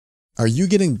Are you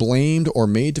getting blamed or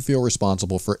made to feel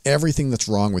responsible for everything that's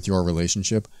wrong with your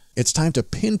relationship? It's time to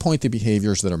pinpoint the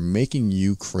behaviors that are making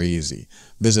you crazy.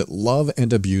 Visit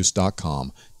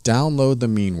loveandabuse.com, download the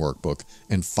Mean Workbook,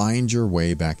 and find your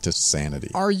way back to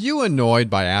sanity. Are you annoyed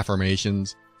by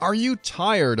affirmations? Are you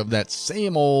tired of that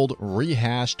same old,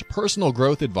 rehashed personal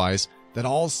growth advice that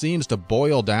all seems to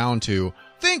boil down to,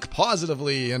 think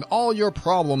positively and all your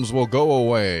problems will go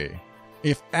away?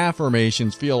 If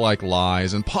affirmations feel like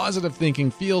lies and positive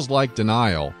thinking feels like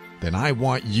denial, then I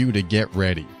want you to get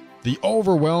ready. The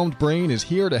overwhelmed brain is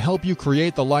here to help you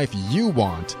create the life you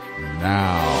want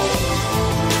now.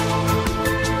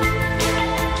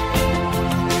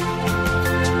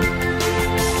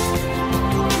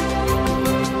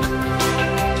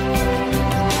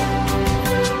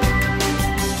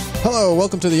 Hello,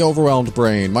 welcome to The Overwhelmed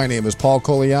Brain. My name is Paul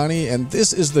Coliani, and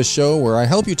this is the show where I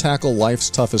help you tackle life's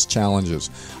toughest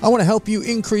challenges. I want to help you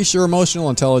increase your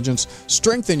emotional intelligence,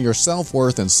 strengthen your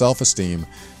self-worth and self-esteem,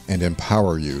 and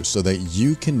empower you so that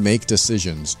you can make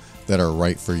decisions that are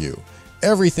right for you.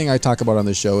 Everything I talk about on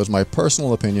this show is my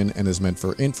personal opinion and is meant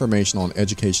for informational and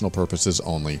educational purposes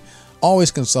only.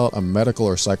 Always consult a medical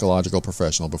or psychological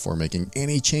professional before making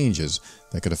any changes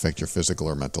that could affect your physical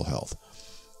or mental health.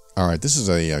 All right, this is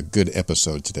a good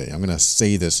episode today. I'm going to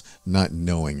say this not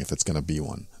knowing if it's going to be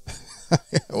one.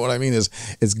 What I mean is,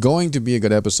 it's going to be a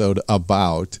good episode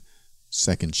about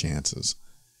second chances.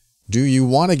 Do you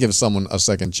want to give someone a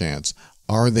second chance?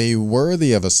 Are they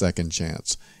worthy of a second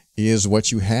chance? Is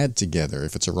what you had together,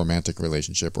 if it's a romantic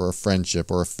relationship or a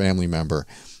friendship or a family member,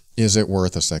 is it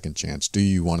worth a second chance? Do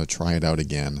you want to try it out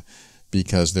again?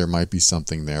 Because there might be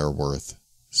something there worth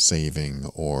saving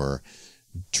or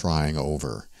trying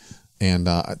over. And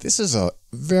this is a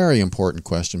very important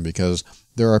question because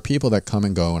there are people that come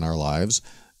and go in our lives,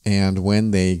 and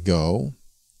when they go,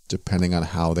 depending on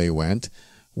how they went,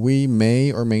 we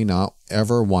may or may not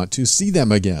ever want to see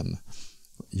them again.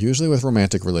 Usually with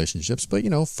romantic relationships, but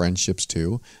friendships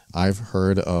too. I've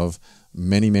heard of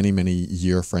many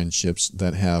year friendships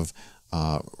that have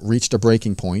reached a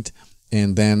breaking point,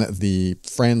 and then the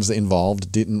friends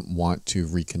involved didn't want to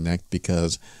reconnect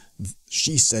because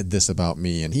she said this about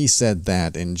me, and he said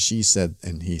that, and she said,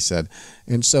 and he said.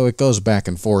 And so it goes back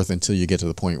and forth until you get to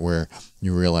the point where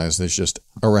you realize there's just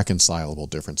irreconcilable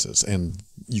differences, and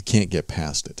you can't get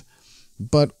past it.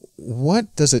 But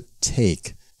what does it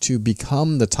take to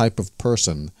become the type of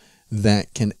person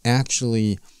that can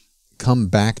actually come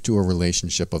back to a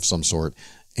relationship of some sort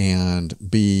and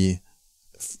be,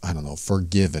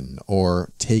 forgiven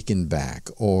or taken back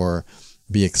or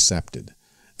be accepted?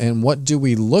 And what do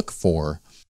we look for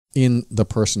in the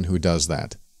person who does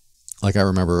that? Like, I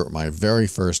remember my very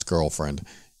first girlfriend,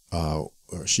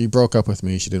 she broke up with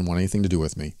me. She didn't want anything to do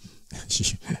with me.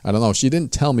 She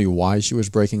didn't tell me why she was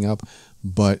breaking up,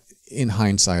 but in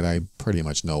hindsight, I pretty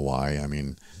much know why. I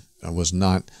mean, I was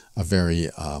not a very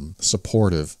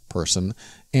supportive person,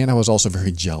 and I was also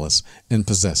very jealous and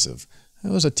possessive. I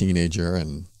was a teenager,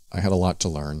 and I had a lot to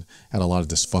learn, had a lot of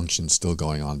dysfunction still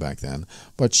going on back then.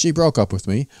 But she broke up with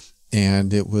me,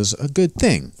 and it was a good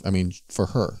thing. I mean, for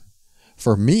her.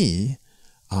 For me,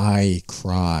 I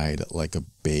cried like a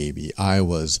baby. I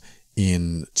was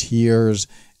in tears,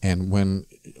 and when,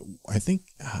 I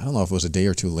don't know if it was a day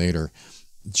or two later,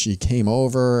 she came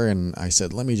over, and I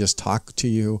said, let me just talk to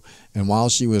you. And while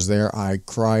she was there, I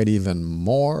cried even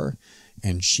more,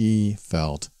 and she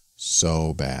felt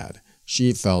so bad.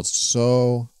 She felt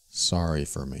so sorry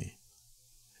for me.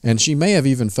 And she may have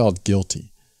even felt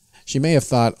guilty. She may have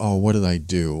thought, oh, what did I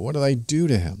do? What did I do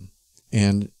to him?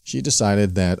 And she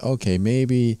decided that, okay,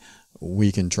 maybe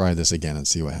we can try this again and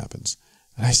see what happens.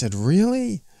 And I said,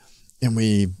 really? And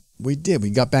we did. We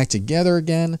got back together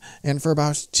again, and for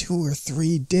about 2 or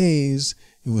 3 days,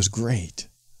 it was great.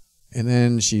 And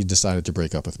then she decided to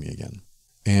break up with me again.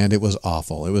 And it was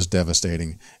awful. It was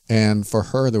devastating. And for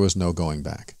her, there was no going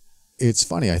back. It's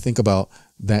funny. I think about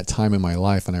that time in my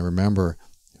life, and I remember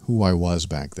who I was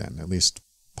back then, at least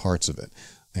parts of it.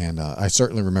 And I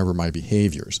certainly remember my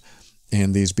behaviors.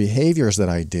 And these behaviors that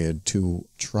I did to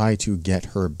try to get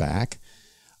her back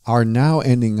are now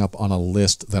ending up on a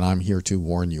list that I'm here to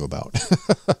warn you about.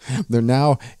 They're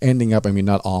now ending up,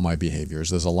 not all my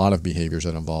behaviors. There's a lot of behaviors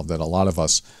that involve that a lot of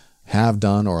us have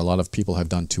done, or a lot of people have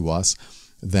done to us,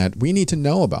 that we need to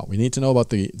know about. We need to know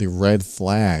about the red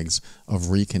flags of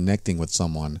reconnecting with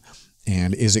someone.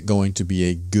 And is it going to be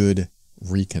a good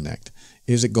reconnect?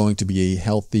 Is it going to be a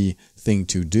healthy thing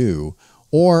to do?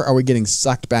 Or are we getting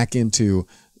sucked back into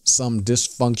some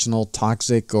dysfunctional,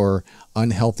 toxic, or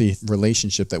unhealthy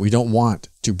relationship that we don't want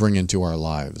to bring into our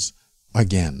lives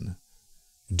again?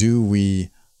 Do we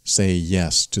say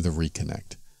yes to the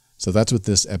reconnect. So that's what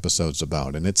this episode's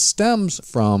about. And it stems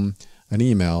from an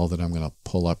email that I'm going to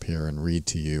pull up here and read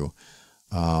to you.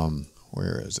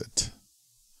 Where is it?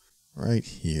 Right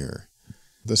here.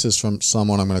 This is from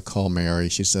someone I'm going to call Mary.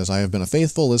 She says, I have been a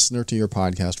faithful listener to your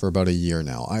podcast for about a year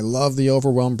now. I love The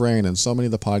Overwhelmed Brain, and so many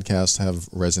of the podcasts have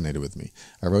resonated with me.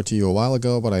 I wrote to you a while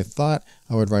ago, but I thought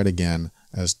I would write again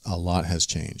as a lot has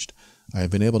changed. I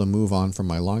have been able to move on from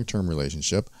my long-term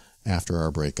relationship after our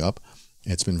breakup.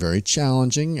 It's been very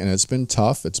challenging, and it's been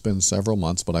tough. It's been several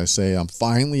months, but I say I'm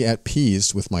finally at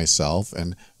peace with myself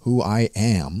and who I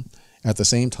am. At the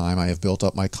same time, I have built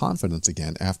up my confidence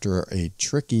again after a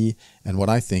tricky and what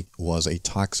I think was a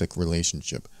toxic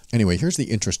relationship. Anyway, here's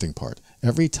the interesting part.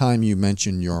 Every time you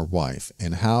mention your wife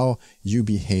and how you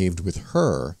behaved with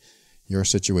her, your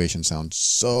situation sounds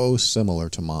so similar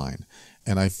to mine.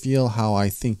 And I feel how I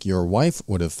think your wife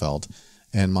would have felt,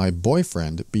 and my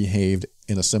boyfriend behaved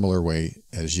in a similar way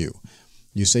as you.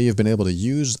 You say you've been able to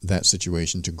use that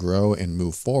situation to grow and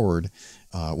move forward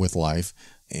with life,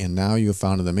 and now you have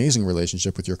found an amazing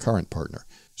relationship with your current partner.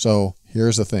 So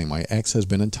here's the thing. My ex has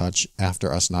been in touch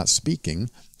after us not speaking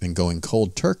and going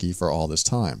cold turkey for all this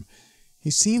time. He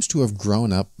seems to have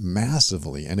grown up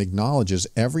massively and acknowledges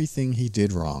everything he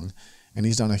did wrong, and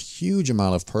he's done a huge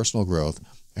amount of personal growth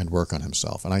and work on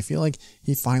himself. And I feel like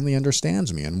he finally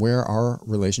understands me and where our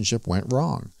relationship went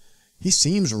wrong. He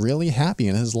seems really happy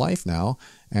in his life now,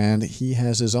 and he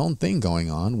has his own thing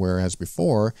going on, whereas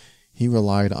before, he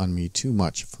relied on me too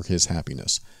much for his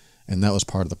happiness. And that was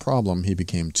part of the problem. He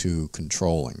became too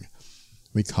controlling.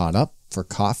 We caught up for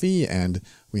coffee, and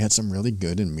we had some really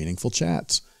good and meaningful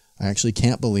chats. I actually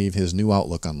can't believe his new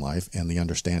outlook on life and the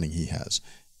understanding he has.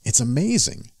 It's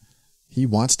amazing. He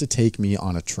wants to take me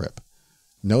on a trip.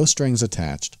 No strings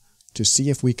attached, to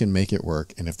see if we can make it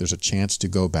work and if there's a chance to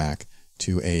go back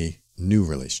to a new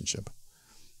relationship.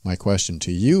 My question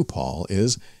to you, Paul,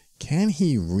 is can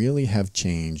he really have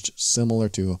changed similar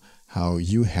to how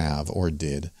you have or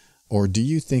did? Or do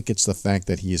you think it's the fact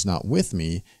that he is not with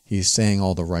me, he's saying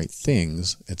all the right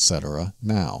things, etc.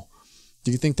 now?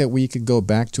 Do you think that we could go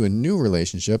back to a new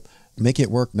relationship, make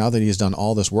it work now that he has done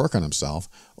all this work on himself?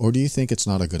 Or do you think it's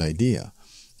not a good idea?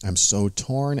 I'm so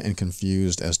torn and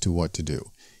confused as to what to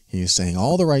do. He is saying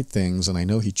all the right things, and I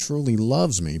know he truly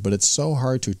loves me, but it's so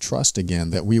hard to trust again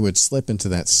that we would slip into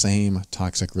that same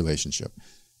toxic relationship.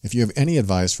 If you have any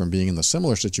advice from being in the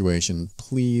similar situation,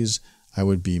 please, I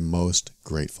would be most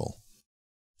grateful.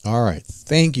 All right.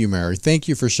 Thank you, Mary. Thank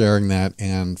you for sharing that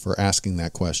and for asking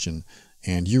that question.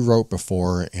 And you wrote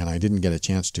before, and I didn't get a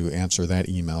chance to answer that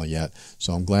email yet.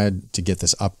 So I'm glad to get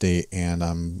this update, and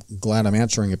I'm glad I'm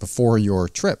answering it before your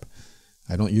trip.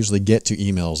 I don't usually get to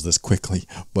emails this quickly,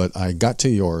 but I got to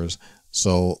yours.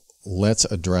 So let's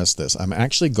address this. I'm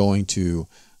actually going to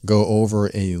go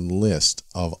over a list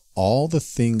of all the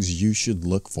things you should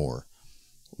look for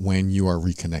when you are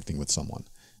reconnecting with someone.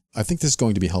 I think this is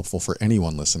going to be helpful for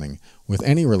anyone listening with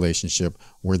any relationship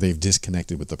where they've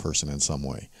disconnected with the person in some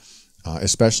way,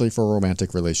 especially for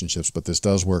romantic relationships, but this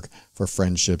does work for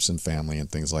friendships and family and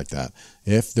things like that.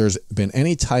 If there's been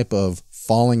any type of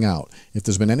falling out, if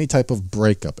there's been any type of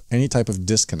breakup, any type of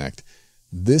disconnect,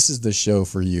 this is the show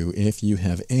for you if you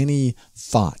have any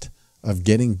thought of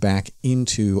getting back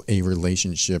into a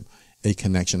relationship, a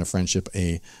connection, a friendship,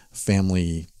 a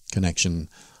family connection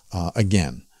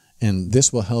again. And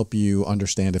this will help you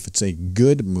understand if it's a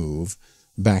good move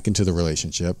back into the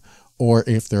relationship or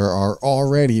if there are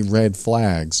already red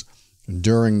flags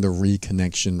during the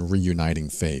reconnection, reuniting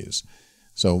phase.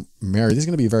 So, Mary, this is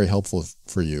going to be very helpful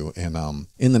for you. And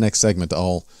in the next segment,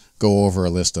 I'll go over a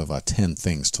list of 10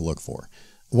 things to look for.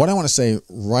 What I want to say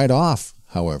right off,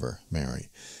 however, Mary,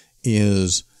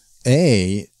 is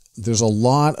there's a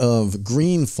lot of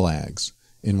green flags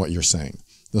in what you're saying.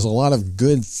 There's a lot of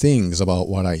good things about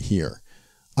what I hear.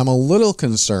 I'm a little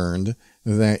concerned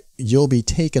that you'll be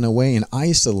taken away and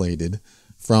isolated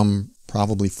from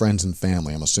probably friends and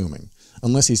family, I'm assuming.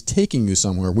 Unless he's taking you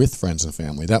somewhere with friends and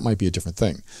family, that might be a different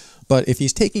thing. But if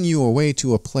he's taking you away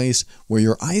to a place where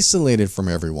you're isolated from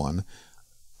everyone,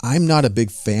 I'm not a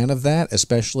big fan of that,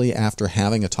 especially after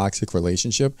having a toxic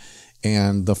relationship.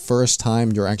 And the first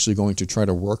time you're actually going to try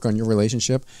to work on your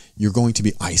relationship, you're going to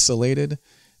be isolated.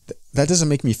 That doesn't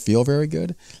make me feel very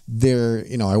good.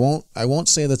 I won't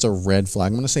say that's a red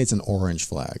flag. I'm going to say it's an orange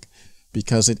flag,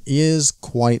 because it is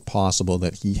quite possible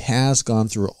that he has gone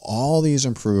through all these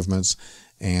improvements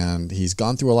and he's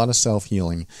gone through a lot of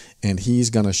self-healing, and he's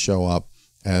going to show up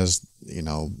as,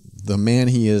 the man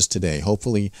he is today.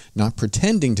 Hopefully not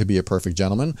pretending to be a perfect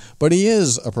gentleman, but he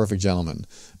is a perfect gentleman.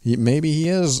 Maybe he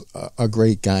is a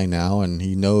great guy now, and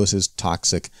he knows his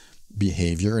toxic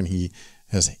behavior, and he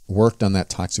has worked on that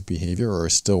toxic behavior or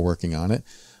is still working on it.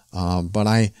 But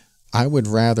I would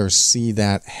rather see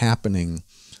that happening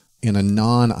in a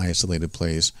non-isolated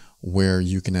place where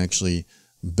you can actually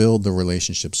build the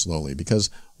relationship slowly.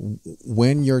 Because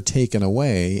when you're taken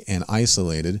away and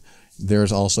isolated,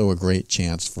 there's also a great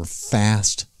chance for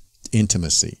fast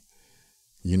intimacy.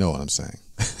 You know what I'm saying.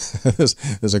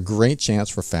 There's a great chance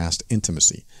for fast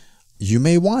intimacy. You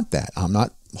may want that. I'm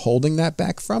not holding that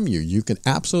back from you. You can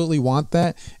absolutely want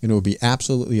that, and it would be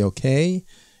absolutely okay,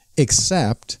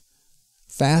 except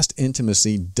fast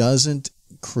intimacy doesn't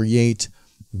create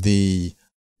the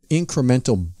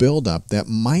incremental buildup that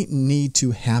might need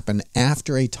to happen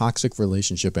after a toxic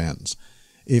relationship ends.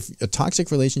 If a toxic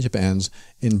relationship ends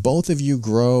and both of you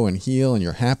grow and heal and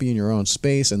you're happy in your own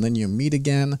space and then you meet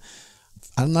again,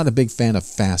 I'm not a big fan of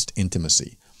fast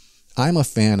intimacy. I'm a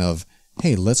fan of,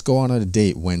 hey, let's go on a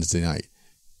date Wednesday night.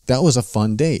 That was a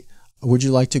fun date. Would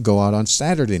you like to go out on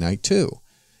Saturday night too?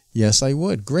 Yes, I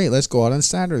would. Great, let's go out on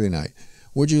Saturday night.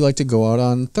 Would you like to go out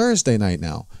on Thursday night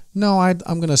now? No, I'm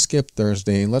going to skip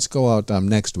Thursday and let's go out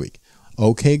next week.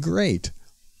 Okay, great.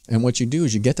 And what you do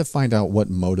is you get to find out what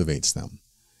motivates them.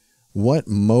 What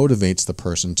motivates the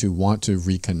person to want to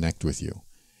reconnect with you?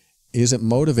 Is it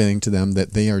motivating to them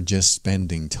that they are just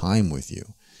spending time with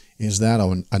you? Is that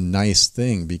a nice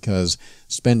thing? Because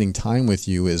spending time with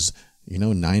you is,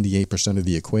 98% of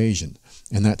the equation.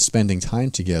 And that spending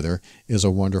time together is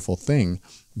a wonderful thing.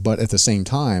 But at the same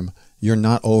time, you're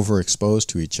not overexposed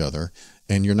to each other,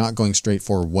 and you're not going straight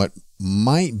for what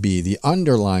might be the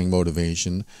underlying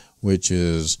motivation, which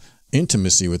is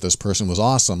intimacy with this person was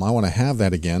awesome. I want to have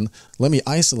that again. Let me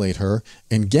isolate her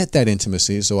and get that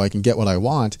intimacy so I can get what I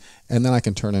want, and then I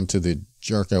can turn into the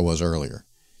jerk I was earlier.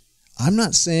 I'm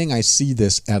not saying I see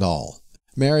this at all.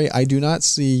 Mary, I do not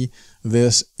see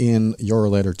this in your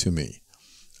letter to me.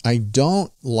 I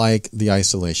don't like the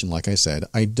isolation, like I said.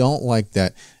 I don't like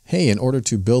that, hey, in order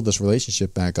to build this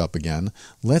relationship back up again,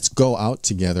 let's go out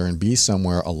together and be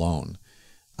somewhere alone.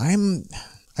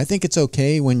 I think it's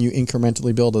okay when you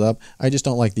incrementally build it up. I just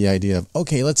don't like the idea of,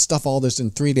 okay, let's stuff all this in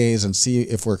 3 days and see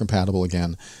if we're compatible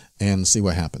again and see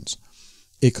what happens.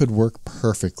 It could work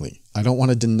perfectly. I don't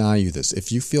want to deny you this.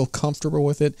 If you feel comfortable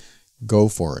with it, go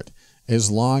for it. As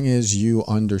long as you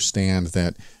understand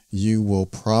that you will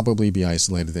probably be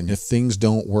isolated, and if things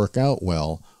don't work out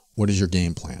well, what is your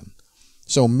game plan?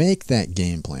 So make that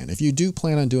game plan. If you do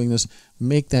plan on doing this,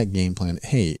 make that game plan.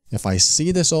 Hey, if I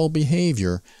see this old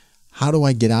behavior, how do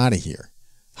I get out of here?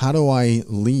 How do I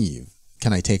leave?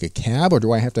 Can I take a cab, or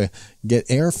do I have to get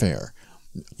airfare?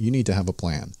 You need to have a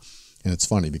plan. And it's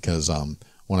funny because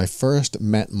when I first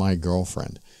met my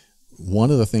girlfriend,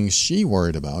 one of the things she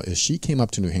worried about is she came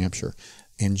up to New Hampshire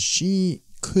and she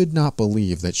could not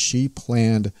believe that she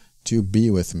planned to be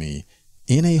with me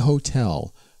in a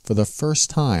hotel for the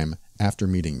first time after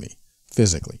meeting me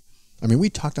physically. I mean, we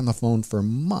talked on the phone for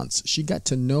months. She got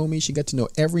to know me. She got to know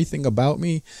everything about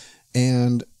me.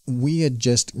 And we had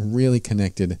just really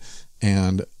connected.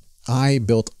 And I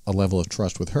built a level of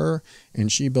trust with her.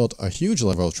 And she built a huge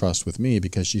level of trust with me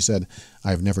because she said,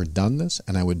 I've never done this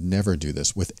and I would never do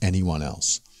this with anyone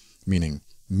else. Meaning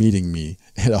meeting me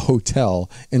at a hotel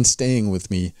and staying with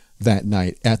me that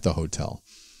night at the hotel.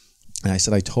 And I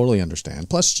said, I totally understand.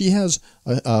 Plus, she has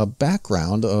a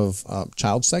background of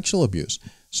child sexual abuse.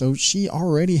 So she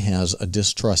already has a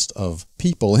distrust of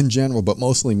people in general, but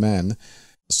mostly men.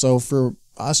 So for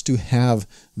us to have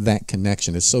that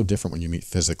connection, it's so different when you meet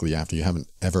physically after you haven't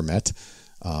ever met,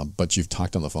 but you've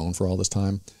talked on the phone for all this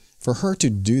time. For her to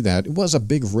do that, it was a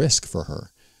big risk for her.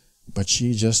 But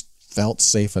she just felt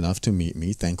safe enough to meet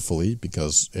me, thankfully,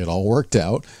 because it all worked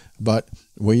out. But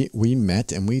we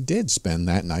met and we did spend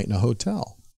that night in a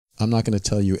hotel. I'm not going to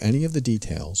tell you any of the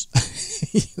details.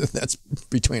 That's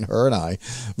between her and I.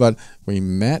 But we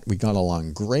met, we got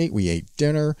along great, we ate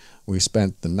dinner, we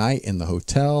spent the night in the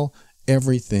hotel.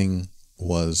 Everything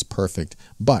was perfect.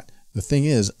 But the thing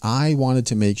is, I wanted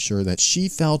to make sure that she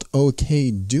felt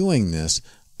okay doing this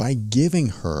by giving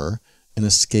her an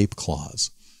escape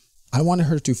clause. I wanted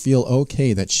her to feel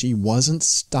okay that she wasn't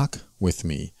stuck with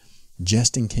me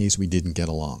just in case we didn't get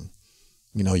along.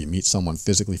 You know, you meet someone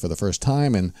physically for the first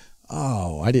time and,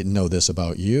 oh, I didn't know this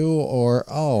about you, or,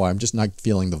 oh, I'm just not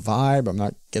feeling the vibe. I'm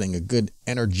not getting a good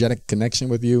energetic connection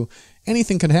with you.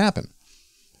 Anything could happen.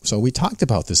 So we talked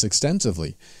about this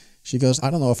extensively. She goes, I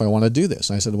don't know if I want to do this.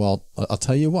 And I said, well, I'll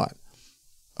tell you what.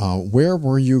 where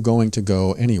were you going to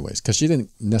go anyways? Because she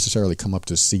didn't necessarily come up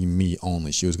to see me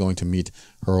only. She was going to meet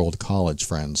her old college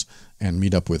friends and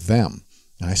meet up with them.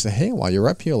 And I said, hey, while you're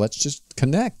up here, let's just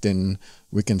connect and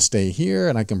we can stay here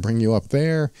and I can bring you up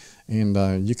there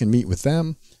and you can meet with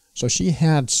them. So she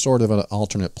had sort of an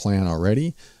alternate plan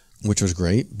already, which was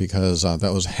great because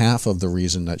that was half of the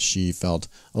reason that she felt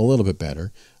a little bit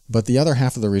better. But the other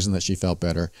half of the reason that she felt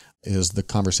better is the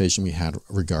conversation we had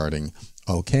regarding,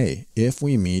 okay, if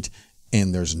we meet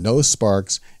and there's no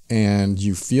sparks and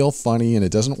you feel funny and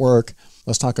it doesn't work,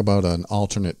 let's talk about an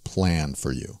alternate plan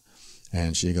for you.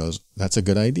 And she goes, that's a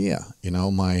good idea. You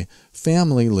know, my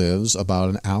family lives about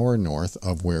an hour north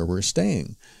of where we're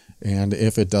staying. And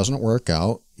if it doesn't work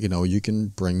out, you know, you can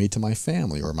bring me to my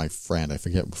family or my friend. I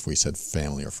forget if we said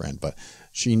family or friend, but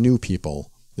she knew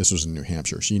people. This was in New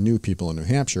Hampshire. She knew people in New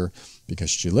Hampshire because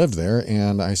she lived there.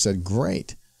 And I said,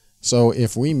 great. So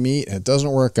if we meet and it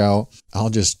doesn't work out, I'll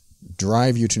just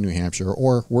drive you to New Hampshire,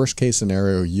 or worst case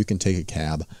scenario, you can take a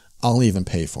cab. I'll even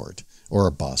pay for it, or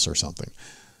a bus or something.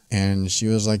 And she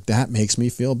was like, that makes me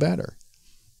feel better.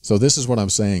 So this is what I'm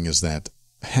saying, is that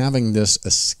having this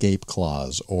escape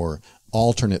clause or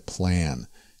alternate plan,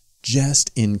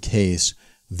 just in case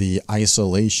the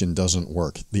isolation doesn't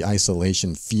work, the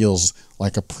isolation feels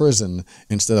like a prison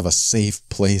instead of a safe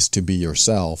place to be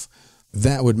yourself,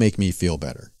 that would make me feel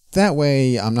better. That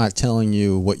way, I'm not telling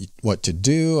you what to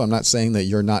do. I'm not saying that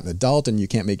you're not an adult and you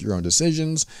can't make your own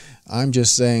decisions. I'm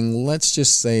just saying, let's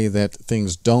just say that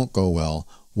things don't go well.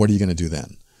 What are you going to do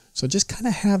then? So just kind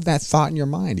of have that thought in your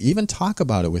mind. Even talk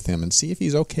about it with him and see if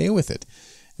he's okay with it.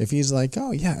 If he's like,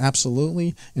 oh yeah,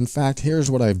 absolutely. In fact,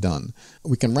 here's what I've done.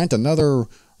 We can rent another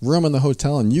room in the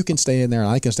hotel and you can stay in there and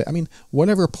I can stay. I mean,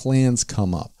 whatever plans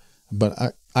come up.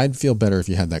 But I'd feel better if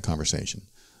you had that conversation.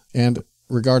 And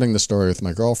regarding the story with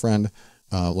my girlfriend,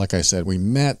 like I said, we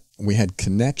met, we had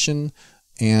connection.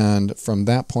 And from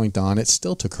that point on, it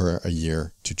still took her a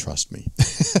year to trust me.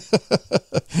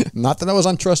 Not that I was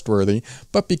untrustworthy,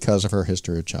 but because of her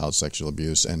history of child sexual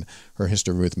abuse and her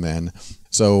history with men.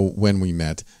 So when we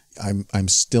met, I'm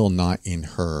still not in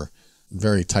her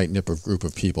very tight-knit group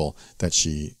of people that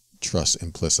she trusts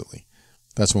implicitly.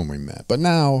 That's when we met. But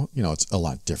now, you know, it's a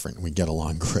lot different. We get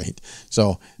along great.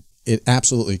 So it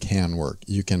absolutely can work.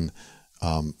 You can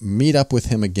meet up with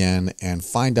him again and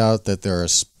find out that there are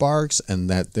sparks and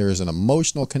that there is an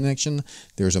emotional connection,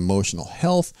 there's emotional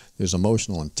health, there's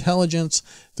emotional intelligence,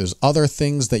 there's other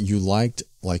things that you liked,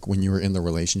 like when you were in the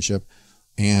relationship,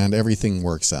 and everything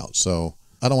works out. So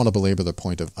I don't want to belabor the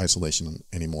point of isolation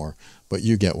anymore, but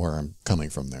you get where I'm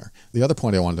coming from there. The other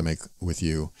point I wanted to make with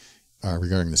you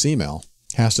regarding this email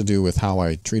has to do with how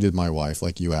I treated my wife,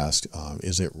 like you asked.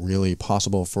 Is it really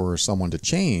possible for someone to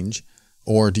change?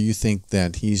 Or do you think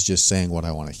that he's just saying what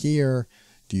I want to hear?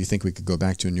 Do you think we could go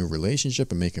back to a new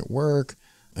relationship and make it work?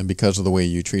 And because of the way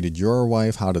you treated your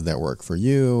wife, how did that work for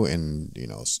you? And, you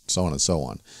know, so on and so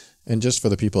on. And just for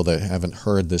the people that haven't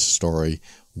heard this story,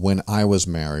 when I was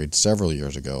married several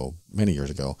years ago, many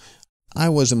years ago, I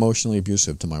was emotionally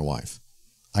abusive to my wife.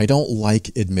 I don't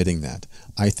like admitting that.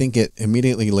 I think it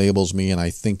immediately labels me and I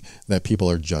think that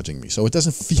people are judging me. So it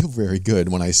doesn't feel very good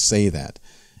when I say that.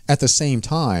 At the same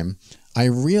time, I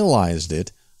realized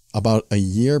it about a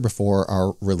year before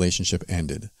our relationship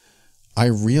ended. I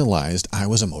realized I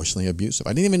was emotionally abusive.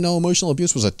 I didn't even know emotional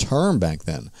abuse was a term back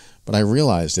then, but I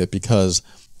realized it because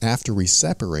after we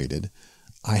separated,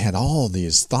 I had all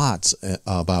these thoughts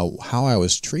about how I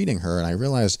was treating her, and I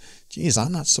realized, geez,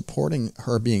 I'm not supporting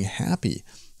her being happy.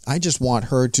 I just want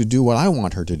her to do what I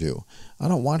want her to do. I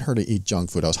don't want her to eat junk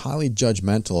food. I was highly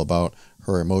judgmental about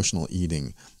her emotional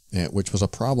eating, which was a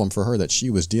problem for her that she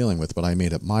was dealing with, but I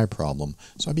made it my problem.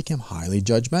 So I became highly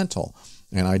judgmental,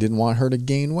 and I didn't want her to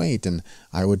gain weight, and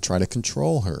I would try to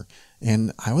control her.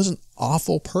 And I was an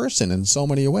awful person in so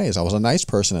many ways. I was a nice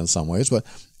person in some ways, but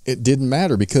it didn't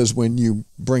matter because when you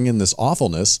bring in this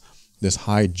awfulness, this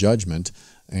high judgment,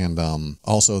 and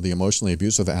also the emotionally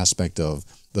abusive aspect of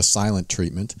the silent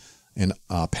treatment and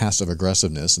passive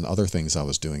aggressiveness and other things I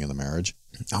was doing in the marriage,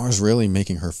 I was really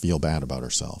making her feel bad about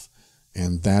herself.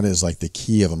 And that is like the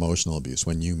key of emotional abuse,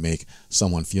 when you make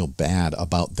someone feel bad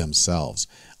about themselves.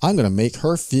 I'm going to make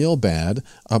her feel bad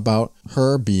about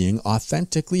her being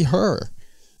authentically her.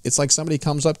 It's like somebody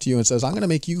comes up to you and says, I'm going to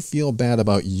make you feel bad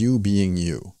about you being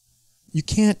you. You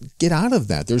can't get out of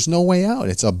that. There's no way out.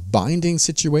 It's a binding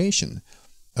situation.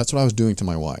 That's what I was doing to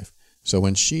my wife. So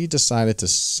when she decided to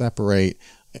separate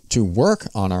to work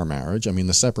on our marriage, I mean,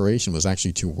 the separation was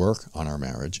actually to work on our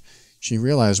marriage. She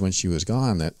realized when she was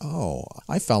gone that, oh,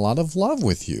 I fell out of love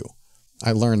with you.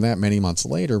 I learned that many months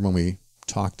later when we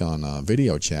talked on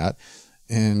video chat,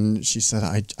 And she said,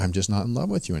 I'm just not in love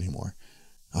with you anymore.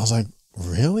 I was like,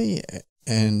 really?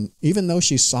 And even though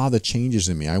she saw the changes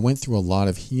in me, I went through a lot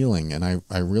of healing, and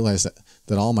I realized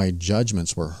that all my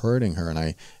judgments were hurting her, and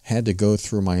I had to go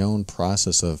through my own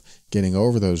process of getting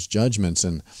over those judgments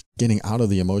and getting out of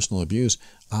the emotional abuse.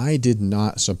 I did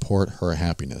not support her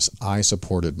happiness. I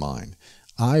supported mine.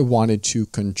 I wanted to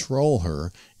control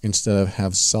her instead of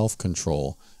have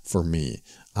self-control for me.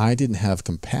 I didn't have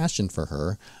compassion for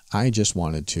her. I just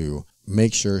wanted to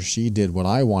make sure she did what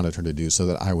I wanted her to do so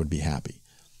that I would be happy.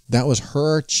 That was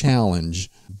her challenge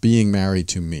being married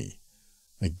to me.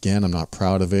 Again, I'm not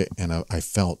proud of it, and I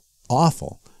felt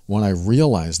awful when I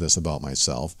realized this about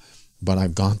myself, but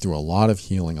I've gone through a lot of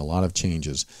healing, a lot of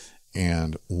changes,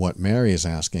 and what Mary is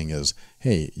asking is,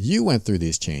 hey, you went through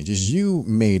these changes, you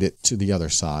made it to the other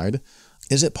side.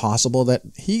 Is it possible that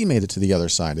he made it to the other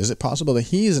side? Is it possible that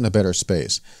he's in a better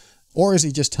space? Or is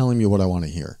he just telling me what I want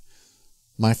to hear?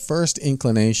 My first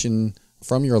inclination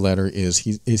from your letter is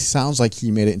it sounds like he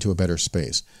made it into a better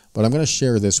space. But I'm going to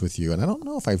share this with you, and I don't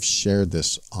know if I've shared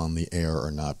this on the air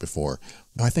or not before.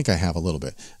 I think I have a little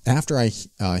bit. After I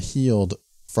healed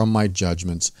from my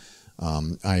judgments,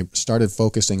 I started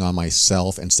focusing on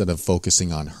myself instead of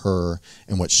focusing on her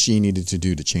and what she needed to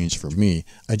do to change for me.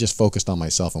 I just focused on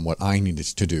myself and what I needed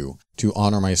to do to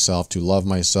honor myself, to love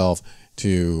myself,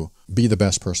 to be the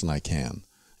best person I can,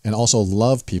 and also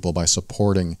love people by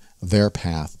supporting their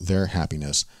path, their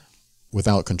happiness,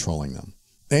 without controlling them.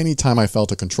 Anytime I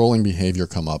felt a controlling behavior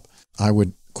come up, I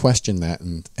would question that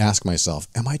and ask myself,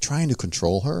 am I trying to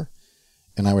control her?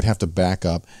 And I would have to back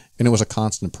up. And it was a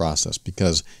constant process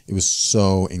because it was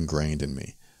so ingrained in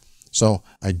me. So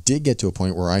I did get to a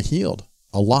point where I healed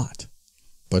a lot,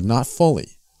 but not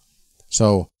fully.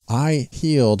 So I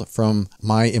healed from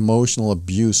my emotional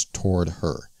abuse toward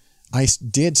her. I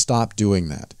did stop doing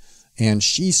that. And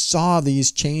she saw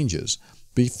these changes.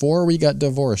 Before we got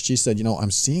divorced, she said,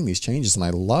 I'm seeing these changes and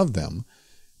I love them,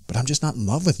 but I'm just not in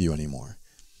love with you anymore.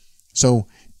 So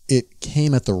it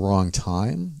came at the wrong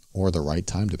time, or the right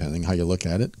time, depending how you look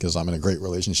at it, because I'm in a great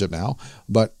relationship now.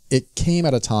 But it came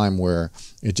at a time where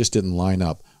it just didn't line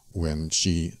up when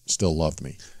she still loved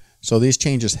me. So these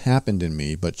changes happened in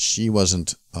me, but she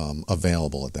wasn't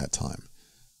available at that time.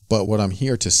 But what I'm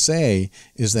here to say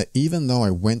is that even though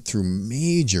I went through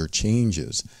major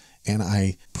changes and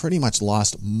I pretty much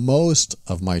lost most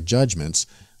of my judgments,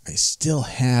 I still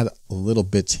had little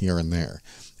bits here and there.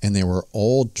 And they were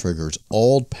old triggers,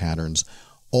 old patterns,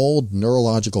 old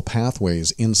neurological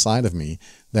pathways inside of me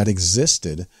that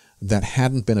existed that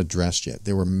hadn't been addressed yet.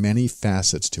 There were many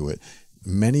facets to it.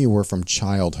 Many were from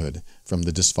childhood, from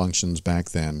the dysfunctions back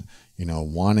then,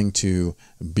 wanting to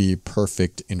be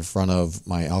perfect in front of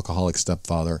my alcoholic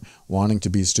stepfather, wanting to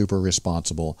be super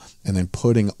responsible, and then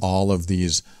putting all of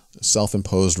these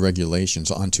self-imposed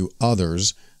regulations onto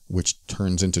others, which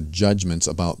turns into judgments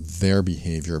about their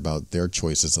behavior, about their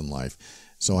choices in life.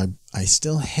 So I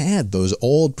still had those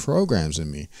old programs in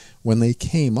me. When they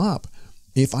came up,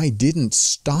 if I didn't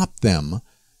stop them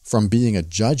from being a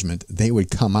judgment, they would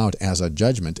come out as a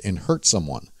judgment and hurt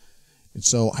someone. And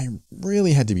so I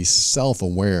really had to be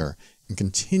self-aware and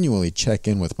continually check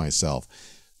in with myself.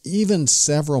 Even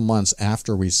several months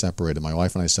after we separated, my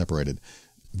wife and I separated,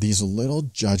 these little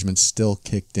judgments still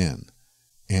kicked in.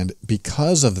 And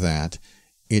because of that,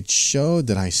 it showed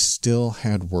that I still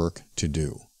had work to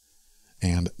do.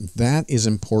 And that is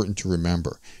important to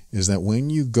remember, is that when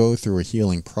you go through a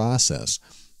healing process,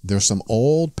 there's some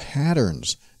old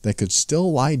patterns that could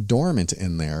still lie dormant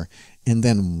in there. And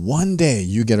then one day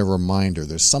you get a reminder.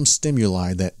 There's some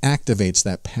stimuli that activates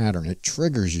that pattern. It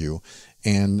triggers you,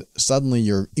 and suddenly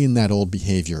you're in that old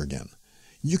behavior again.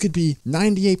 You could be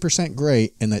 98%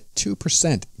 great, and that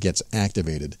 2% gets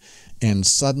activated. And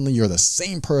suddenly you're the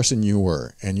same person you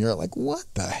were. And you're like, what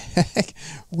the heck?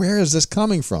 Where is this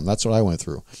coming from? That's what I went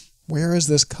through. Where is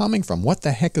this coming from? What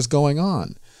the heck is going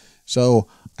on? So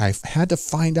I've had to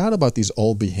find out about these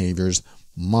old behaviors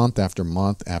month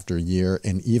after year.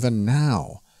 And even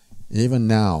now,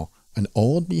 an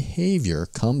old behavior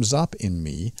comes up in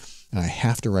me. And I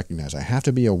have to recognize, I have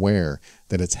to be aware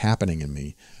that it's happening in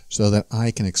me so that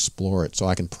I can explore it, so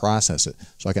I can process it,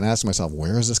 so I can ask myself,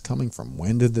 where is this coming from?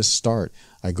 When did this start?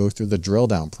 I go through the drill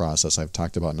down process I've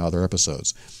talked about in other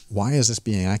episodes. Why is this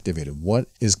being activated? What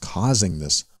is causing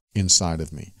this inside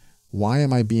of me? Why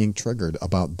am I being triggered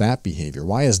about that behavior?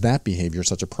 Why is that behavior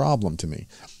such a problem to me?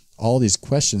 All these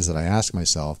questions that I ask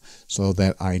myself so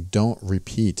that I don't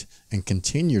repeat and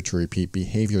continue to repeat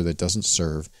behavior that doesn't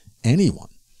serve anyone,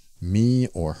 me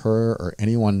or her or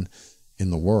anyone in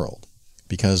the world,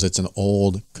 because it's an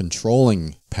old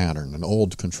controlling pattern, an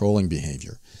old controlling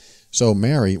behavior. So,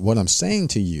 Mary, what I'm saying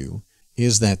to you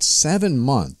is that 7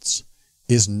 months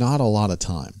is not a lot of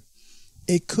time.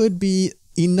 It could be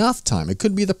enough time. It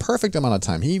could be the perfect amount of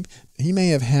time. He may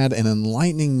have had an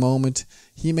enlightening moment.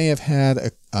 He may have had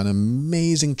an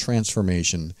amazing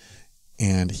transformation,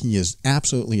 and he is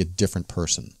absolutely a different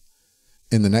person.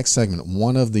 In the next segment,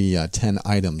 one of the 10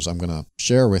 items I'm going to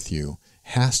share with you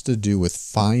has to do with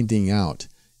finding out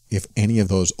if any of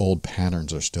those old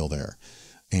patterns are still there.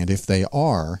 And if they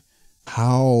are,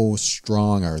 how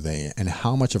strong are they and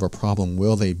how much of a problem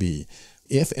will they be?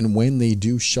 If and when they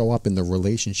do show up in the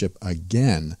relationship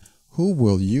again, who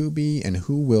will you be and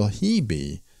who will he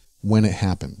be when it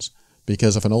happens?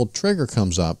 Because if an old trigger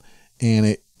comes up and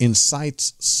it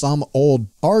incites some old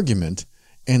argument,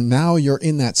 and now you're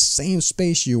in that same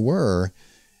space you were,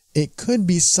 it could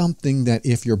be something that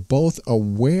if you're both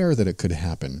aware that it could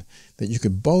happen, that you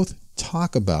could both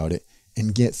talk about it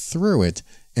and get through it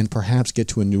and perhaps get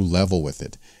to a new level with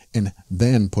it and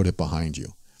then put it behind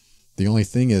you. The only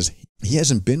thing is, he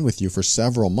hasn't been with you for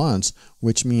several months,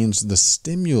 which means the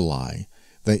stimuli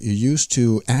that you used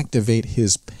to activate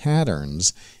his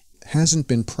patterns hasn't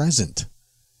been present.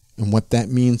 And what that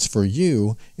means for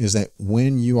you is that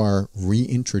when you are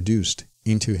reintroduced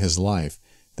into his life,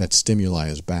 that stimuli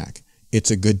is back.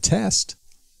 It's a good test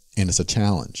and it's a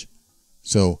challenge.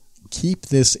 So keep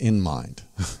this in mind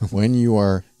when you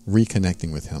are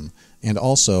reconnecting with him. And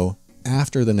also,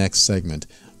 after the next segment,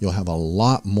 you'll have a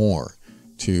lot more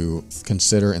to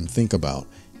consider and think about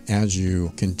as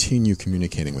you continue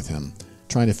communicating with him,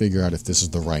 trying to figure out if this is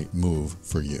the right move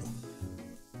for you.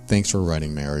 Thanks for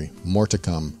writing, Mary. More to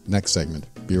come next segment.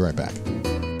 Be right back.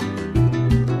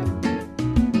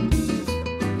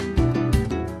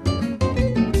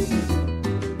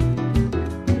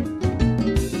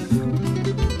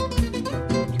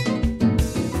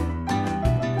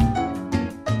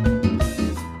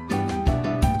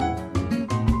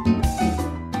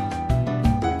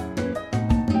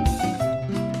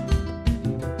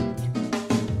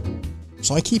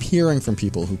 So I keep hearing from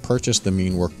people who purchased the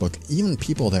Mean Workbook, even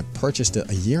people that purchased it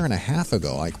a year and a half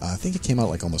ago. I think it came out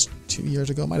like almost 2 years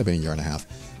ago. It might have been a year and a half.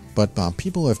 But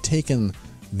people have taken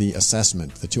the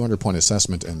assessment, the 200-point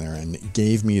assessment in there, and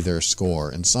gave me their score.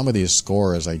 And some of these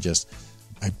scores, I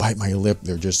bite my lip.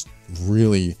 They're just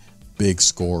really big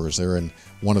scores. They're in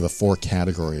one of the 4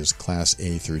 categories, Class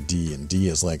A through D. And D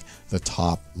is like the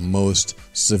top, most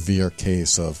severe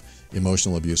case of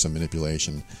emotional abuse and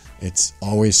manipulation. It's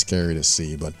always scary to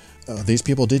see, but these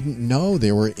people didn't know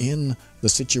they were in the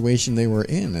situation they were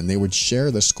in, and they would share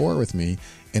the score with me,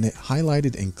 and it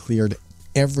highlighted and cleared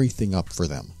everything up for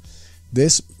them.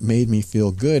 This made me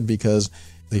feel good because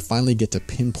they finally get to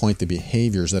pinpoint the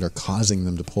behaviors that are causing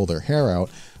them to pull their hair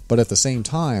out, but at the same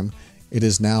time, it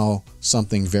is now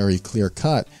something very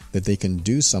clear-cut that they can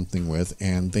do something with,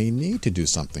 and they need to do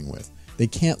something with. They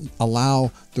can't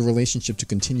allow the relationship to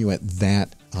continue at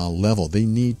that level. They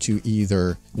need to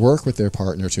either work with their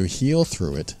partner to heal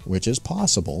through it, which is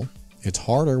possible. It's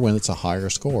harder when it's a higher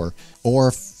score,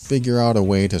 or figure out a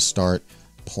way to start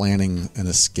planning an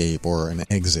escape or an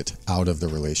exit out of the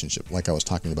relationship, like I was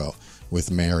talking about with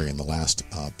Mary in the last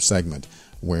segment,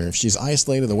 where if she's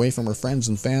isolated away from her friends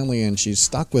and family and she's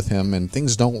stuck with him and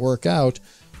things don't work out,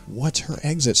 what's her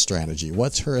exit strategy?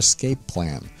 What's her escape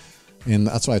plan? And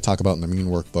that's what I talk about in the Mean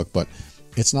Workbook, but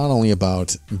it's not only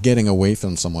about getting away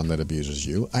from someone that abuses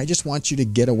you. I just want you to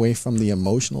get away from the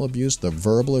emotional abuse, the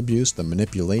verbal abuse, the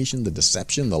manipulation, the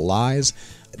deception, the lies.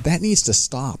 That needs to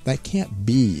stop. That can't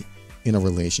be in a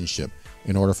relationship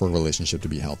in order for a relationship to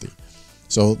be healthy.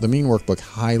 So the Mean Workbook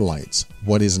highlights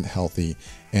what isn't healthy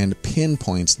and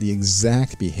pinpoints the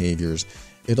exact behaviors.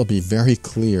 It'll be very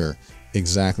clear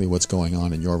exactly what's going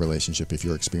on in your relationship if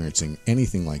you're experiencing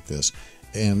anything like this.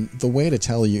 And the way to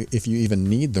tell you if you even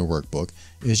need the workbook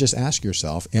is just ask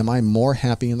yourself, am I more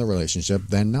happy in the relationship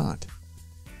than not?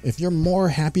 If you're more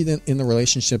happy in the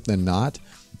relationship than not,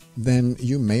 then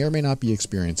you may or may not be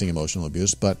experiencing emotional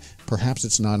abuse, but perhaps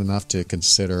it's not enough to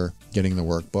consider getting the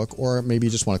workbook, or maybe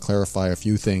you just want to clarify a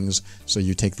few things so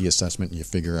you take the assessment and you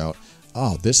figure out,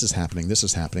 oh, this is happening,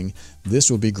 this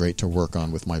would be great to work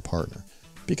on with my partner.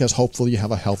 Because hopefully you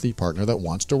have a healthy partner that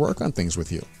wants to work on things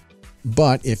with you.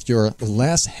 But if you're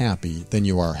less happy than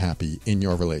you are happy in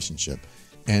your relationship,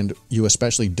 and you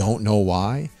especially don't know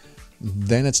why,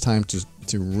 then it's time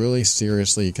to really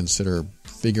seriously consider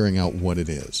figuring out what it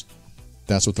is.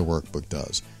 That's what the workbook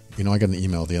does. You know, I got an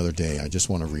email the other day. I just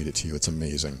want to read it to you. It's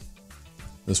amazing.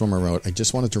 This one I wrote, I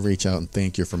just wanted to reach out and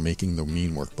thank you for making the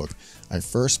Mean Workbook. I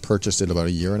first purchased it about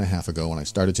 1.5 years ago, and I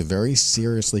started to very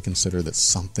seriously consider that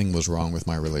something was wrong with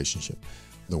my relationship.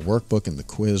 The workbook and the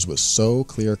quiz was so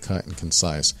clear-cut and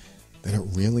concise that it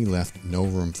really left no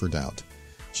room for doubt.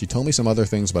 She told me some other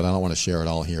things, but I don't want to share it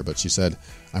all here. But she said,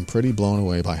 I'm pretty blown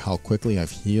away by how quickly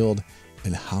I've healed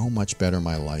and how much better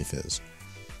my life is.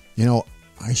 You know,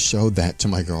 I showed that to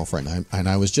my girlfriend, and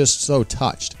I was just so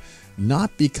touched.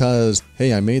 Not because,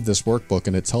 hey, I made this workbook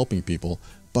and it's helping people,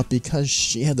 but because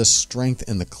she had the strength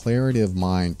and the clarity of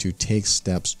mind to take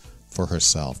steps for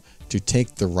herself, to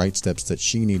take the right steps that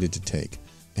she needed to take.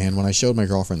 And when I showed my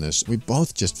girlfriend this, we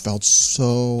both just felt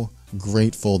so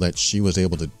grateful that she was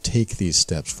able to take these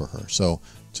steps for her. So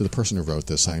to the person who wrote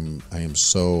this, I am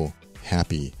so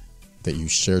happy that you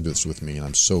shared this with me, and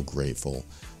I'm so grateful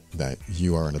that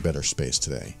you are in a better space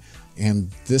today. And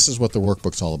this is what the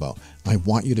workbook's all about. I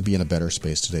want you to be in a better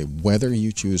space today, whether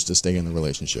you choose to stay in the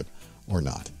relationship or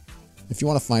not. If you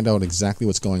want to find out exactly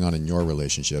what's going on in your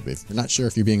relationship, if you're not sure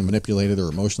if you're being manipulated or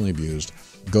emotionally abused,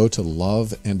 go to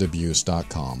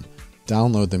loveandabuse.com,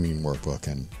 download the Mean Workbook,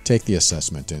 and take the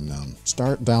assessment, and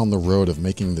start down the road of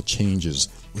making the changes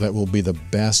that will be the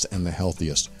best and the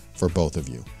healthiest for both of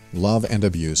you.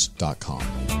 loveandabuse.com.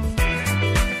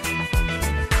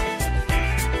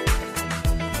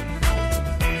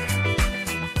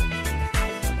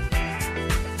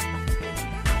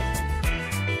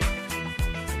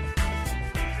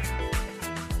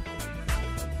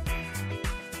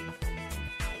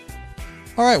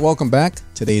 All right, welcome back.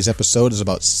 Today's episode is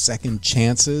about second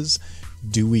chances.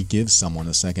 Do we give someone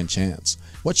a second chance?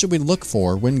 What should we look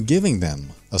for when giving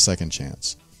them a second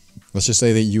chance? Let's just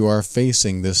say that you are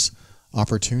facing this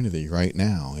opportunity right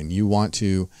now and you want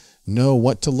to know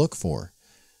what to look for.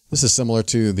 This is similar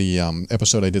to the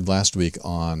episode I did last week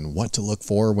on what to look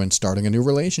for when starting a new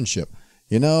relationship.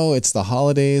 You know, it's the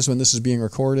holidays when this is being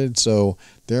recorded, so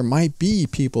there might be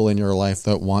people in your life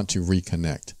that want to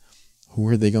reconnect. Who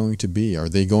are they going to be? Are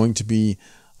they going to be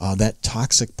that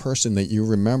toxic person that you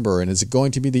remember? And is it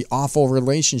going to be the awful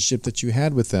relationship that you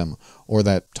had with them, or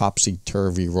that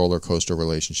topsy-turvy roller coaster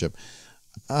relationship?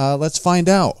 Let's find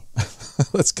out.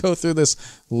 Let's go through this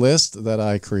list that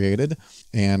I created,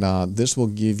 and this will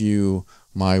give you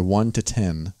my 1 to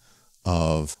 10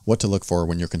 of what to look for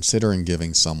when you're considering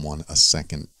giving someone a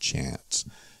second chance.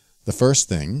 The first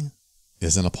thing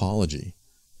is an apology.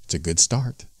 It's a good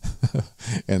start.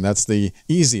 And that's the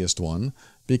easiest one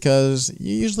because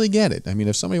you usually get it. I mean,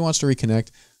 if somebody wants to reconnect,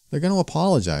 they're going to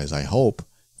apologize, I hope.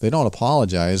 If they don't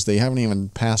apologize, they haven't even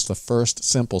passed the first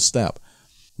simple step.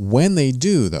 When they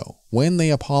do, though, when they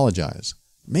apologize,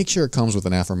 make sure it comes with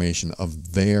an affirmation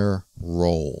of their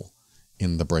role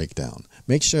in the breakdown.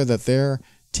 Make sure that they're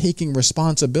taking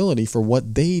responsibility for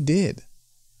what they did.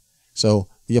 So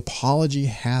the apology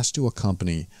has to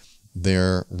accompany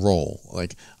their role.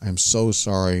 Like, I'm so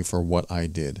sorry for what I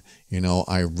did. You know,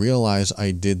 I realize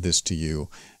I did this to you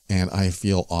and I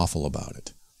feel awful about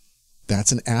it.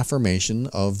 That's an affirmation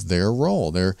of their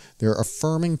role. They're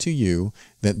affirming to you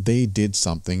that they did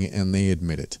something and they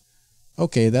admit it.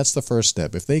 Okay, that's the first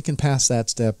step. If they can pass that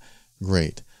step,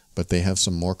 great. But they have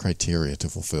some more criteria to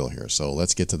fulfill here. So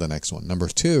let's get to the next one. Number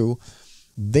 2,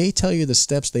 they tell you the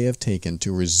steps they have taken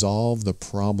to resolve the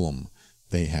problem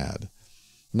they had.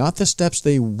 Not the steps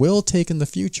they will take in the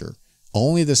future,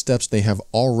 only the steps they have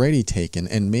already taken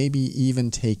and maybe even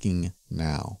taking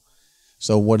now.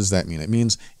 So what does that mean? It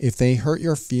means if they hurt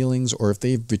your feelings or if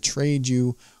they've betrayed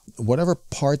you, whatever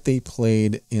part they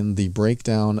played in the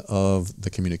breakdown of the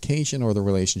communication or the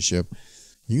relationship,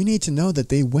 you need to know that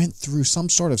they went through some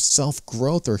sort of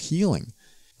self-growth or healing.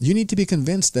 You need to be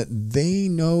convinced that they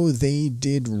know they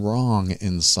did wrong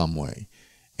in some way,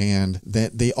 and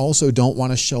that they also don't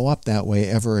want to show up that way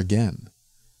ever again.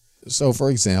 So, for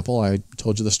example, I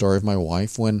told you the story of my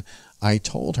wife when I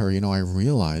told her, I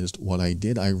realized what I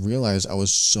did. I realized I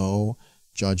was so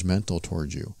judgmental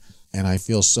towards you, and I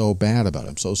feel so bad about it.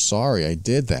 I'm so sorry I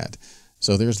did that.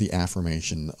 So there's the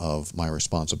affirmation of my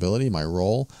responsibility, my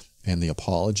role, and the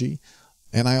apology.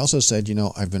 And I also said,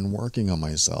 I've been working on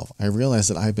myself. I realized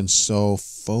that I've been so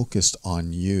focused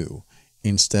on you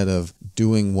instead of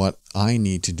doing what I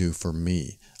need to do for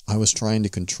me. I was trying to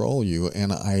control you,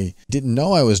 and I didn't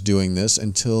know I was doing this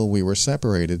until we were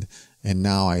separated, and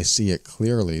now I see it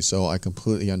clearly, so I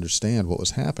completely understand what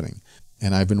was happening.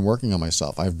 And I've been working on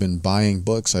myself. I've been buying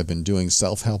books. I've been doing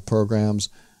self-help programs,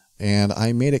 and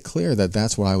I made it clear that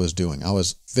that's what I was doing. I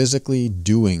was physically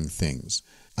doing things.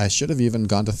 I should have even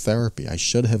gone to therapy. I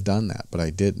should have done that, but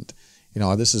I didn't.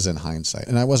 This is in hindsight.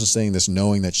 And I wasn't saying this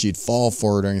knowing that she'd fall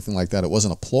for it or anything like that. It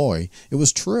wasn't a ploy. It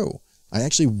was true. I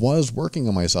actually was working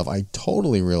on myself. I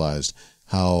totally realized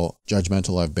how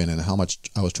judgmental I've been and how much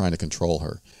I was trying to control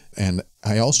her. And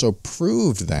I also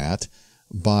proved that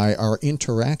by our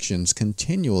interactions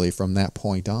continually from that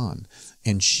point on.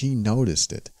 And she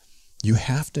noticed it. You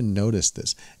have to notice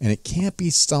this. And it can't be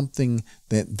something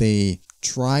that they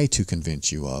try to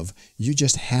convince you of. You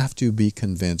just have to be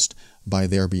convinced by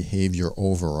their behavior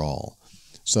overall.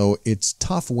 So it's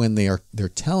tough when they're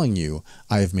telling you,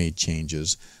 I've made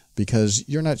changes, because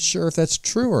you're not sure if that's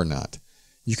true or not.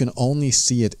 You can only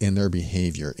see it in their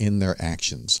behavior, in their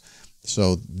actions.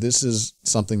 So this is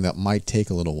something that might take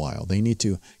a little while. They need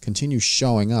to continue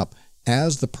showing up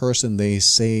as the person they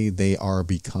say they are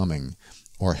becoming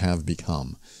or have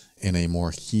become, in a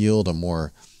more healed, a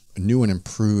more new and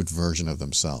improved version of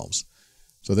themselves.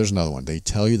 So there's another one. They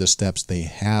tell you the steps they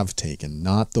have taken,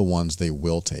 not the ones they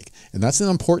will take. And that's an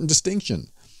important distinction.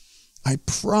 I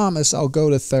promise I'll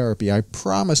go to therapy. I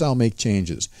promise I'll make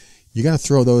changes. You got to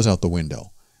throw those out the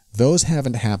window. Those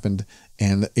haven't happened,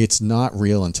 and it's not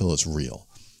real until it's real.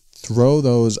 Throw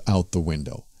those out the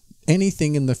window.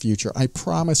 Anything in the future, I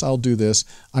promise I'll do this.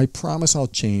 I promise I'll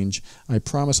change. I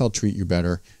promise I'll treat you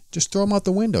better. Just throw them out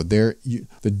the window.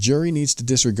 The jury needs to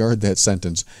disregard that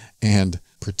sentence and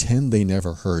pretend they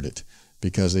never heard it,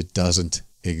 because it doesn't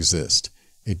exist.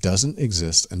 It doesn't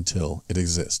exist until it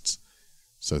exists.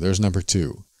 So there's number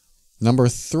 2. Number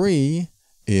 3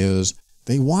 is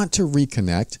they want to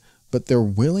reconnect, but they're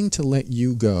willing to let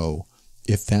you go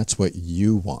if that's what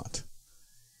you want.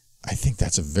 I think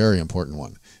that's a very important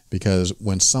one, because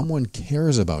when someone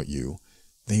cares about you,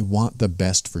 they want the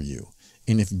best for you.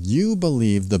 And if you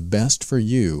believe the best for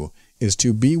you is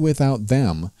to be without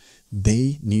them,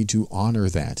 they need to honor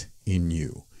that in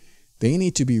you. They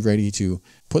need to be ready to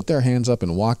put their hands up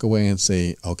and walk away and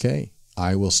say, okay,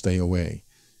 I will stay away,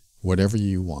 whatever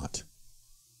you want.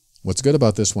 What's good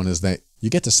about this one is that you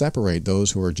get to separate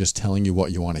those who are just telling you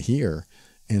what you want to hear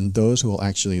and those who will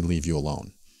actually leave you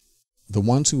alone. The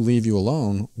ones who leave you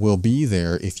alone will be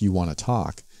there if you want to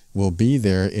talk, will be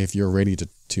there if you're ready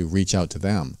to reach out to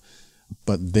them.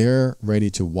 But they're ready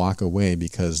to walk away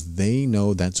because they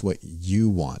know that's what you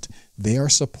want. They are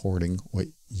supporting what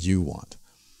you want.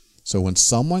 So when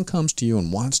someone comes to you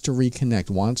and wants to reconnect,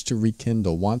 wants to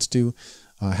rekindle, wants to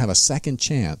have a second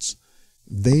chance,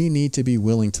 they need to be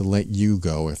willing to let you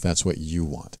go if that's what you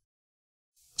want.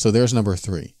 So there's number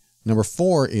 3. Number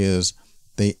 4 is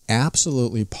they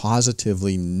absolutely,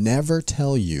 positively never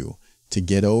tell you to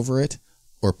get over it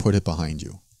or put it behind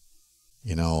you.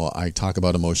 You know, I talk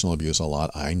about emotional abuse a lot.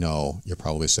 I know you're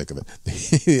probably sick of it.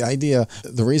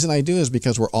 The reason I do is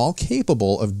because we're all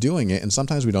capable of doing it, and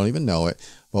sometimes we don't even know it.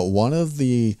 But one of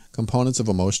the components of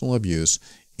emotional abuse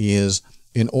is,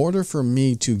 in order for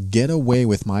me to get away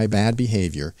with my bad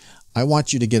behavior, I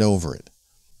want you to get over it.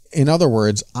 In other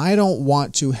words, I don't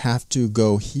want to have to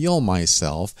go heal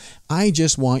myself. I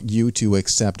just want you to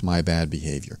accept my bad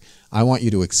behavior. I want you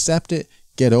to accept it,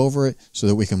 get over it, so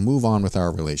that we can move on with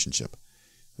our relationship.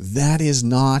 That is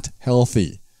not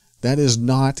healthy. That is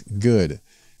not good.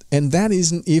 And that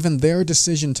isn't even their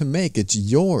decision to make. It's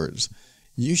yours.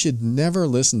 You should never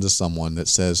listen to someone that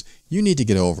says, you need to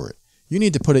get over it. You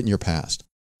need to put it in your past.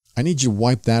 I need you to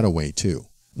wipe that away too.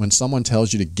 When someone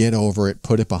tells you to get over it,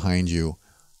 put it behind you,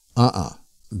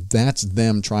 that's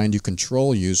them trying to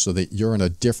control you so that you're in a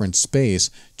different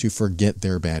space to forget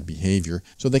their bad behavior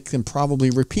so they can probably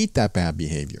repeat that bad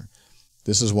behavior.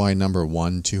 This is why number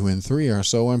 1, 2, and 3 are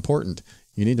so important.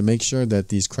 You need to make sure that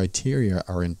these criteria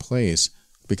are in place,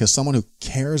 because someone who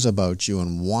cares about you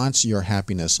and wants your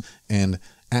happiness and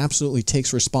absolutely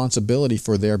takes responsibility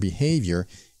for their behavior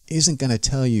isn't going to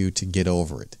tell you to get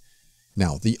over it.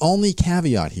 Now, the only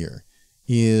caveat here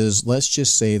is, let's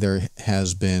just say there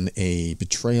has been a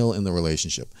betrayal in the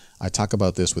relationship. I talk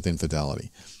about this with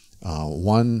infidelity.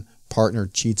 One partner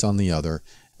cheats on the other,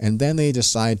 and then they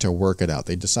decide to work it out.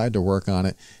 They decide to work on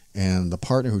it, and the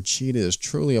partner who cheated is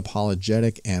truly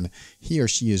apologetic, and he or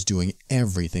she is doing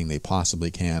everything they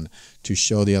possibly can to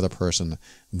show the other person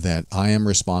that I am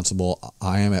responsible,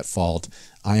 I am at fault,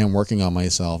 I am working on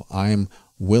myself, I am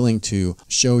willing to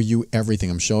show you everything.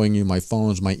 I'm showing you my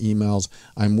phones, my emails.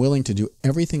 I'm willing to do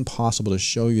everything possible to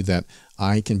show you that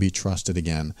I can be trusted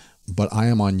again, but I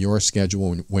am on your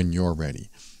schedule when you're ready.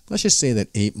 Let's just say that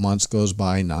 8 months goes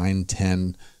by, 9,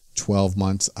 10, 12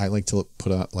 months. I like to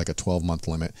put out like a 12-month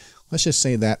limit. Let's just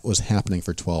say that was happening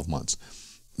for 12 months.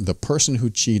 The person who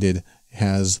cheated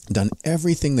has done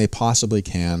everything they possibly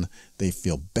can. They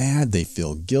feel bad. They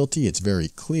feel guilty. It's very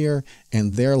clear.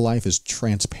 And their life is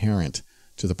transparent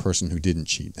to the person who didn't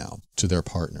cheat now, to their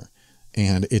partner.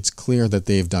 And it's clear that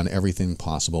they've done everything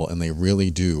possible and they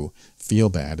really do feel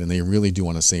bad and they really do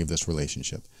want to save this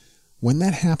relationship. When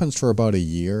that happens for about a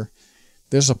year,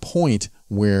 there's a point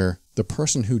where the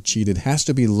person who cheated has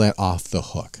to be let off the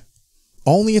hook.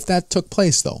 Only if that took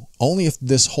place, though. Only if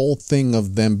this whole thing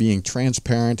of them being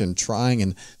transparent and trying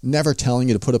and never telling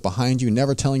you to put it behind you,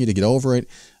 never telling you to get over it,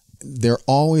 they're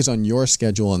always on your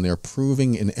schedule and they're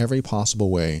proving in every possible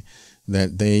way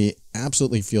that they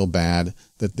absolutely feel bad,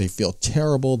 that they feel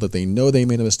terrible, that they know they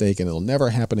made a mistake and it'll never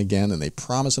happen again, and they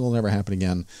promise it'll never happen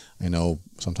again. I know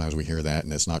sometimes we hear that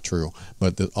and it's not true,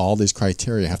 but all these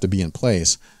criteria have to be in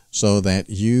place so that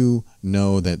you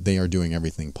know that they are doing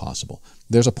everything possible.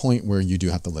 There's a point where you do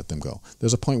have to let them go.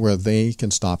 There's a point where they can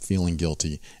stop feeling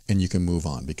guilty and you can move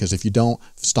on. Because if you don't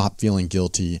stop feeling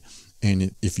guilty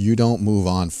and if you don't move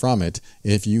on from it,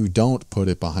 if you don't put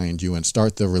it behind you and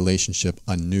start the relationship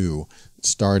anew,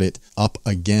 start it up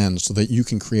again so that you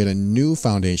can create a new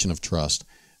foundation of trust,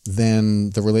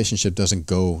 then the relationship doesn't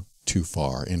go too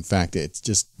far. In fact,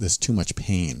 there's too much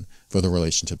pain for the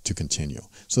relationship to continue.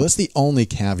 So that's the only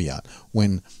caveat.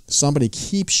 When somebody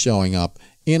keeps showing up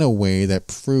in a way that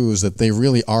proves that they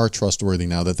really are trustworthy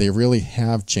now, that they really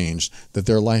have changed, that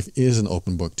their life is an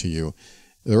open book to you,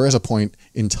 there is a point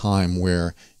in time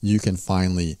where you can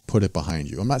finally put it behind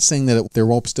you. I'm not saying that there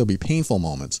won't still be painful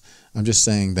moments. I'm just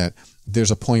saying that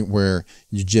there's a point where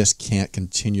you just can't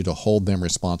continue to hold them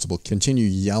responsible, continue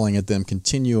yelling at them,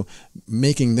 continue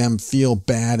making them feel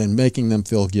bad and making them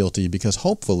feel guilty, because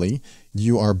hopefully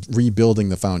you are rebuilding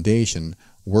the foundation,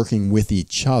 working with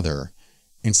each other,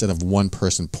 instead of one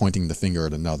person pointing the finger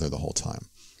at another the whole time.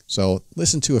 So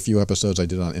listen to a few episodes I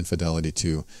did on infidelity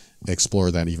to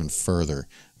explore that even further.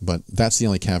 But that's the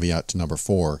only caveat to number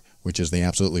 4, which is they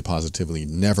absolutely positively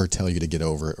never tell you to get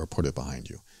over it or put it behind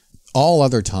you. All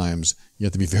other times, you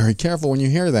have to be very careful when you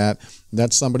hear that.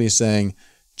 That's somebody saying,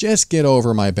 just get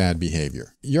over my bad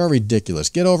behavior. You're ridiculous.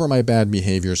 Get over my bad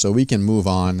behavior so we can move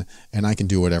on and I can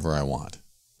do whatever I want.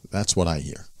 That's what I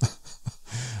hear.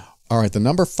 All right, the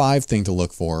number 5 thing to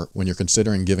look for when you're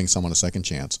considering giving someone a second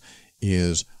chance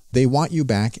is they want you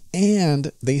back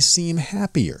and they seem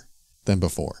happier than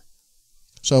before.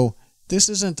 So this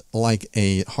isn't like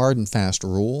a hard and fast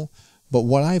rule, but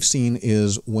what I've seen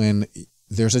is when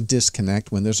there's a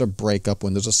disconnect, when there's a breakup,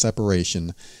 when there's a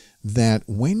separation, that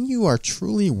when you are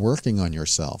truly working on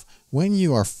yourself, when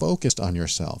you are focused on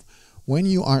yourself, when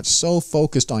you aren't so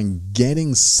focused on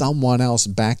getting someone else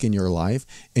back in your life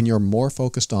and you're more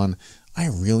focused on, I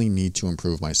really need to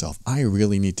improve myself, I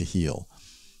really need to heal,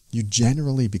 you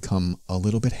generally become a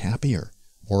little bit happier,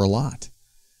 or a lot.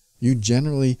 You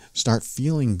generally start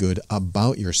feeling good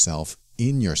about yourself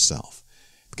in yourself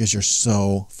because you're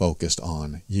so focused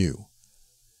on you.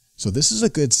 So this is a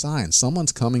good sign.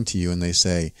 Someone's coming to you and they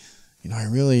say, I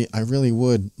really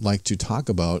would like to talk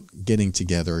about getting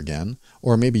together again.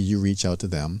 Or maybe you reach out to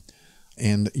them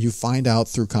and you find out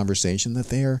through conversation that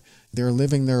they're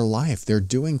living their life. They're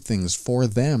doing things for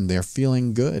them. They're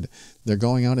feeling good. They're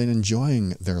going out and enjoying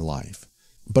their life.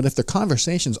 But if the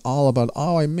conversation's all about,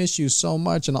 oh, I miss you so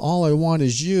much and all I want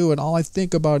is you and all I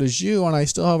think about is you and I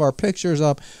still have our pictures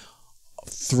up,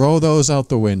 throw those out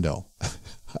the window.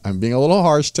 I'm being a little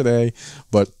harsh today,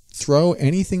 but throw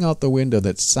anything out the window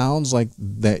that sounds like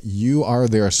that you are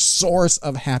their source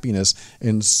of happiness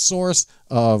and source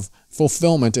of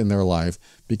fulfillment in their life.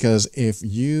 Because if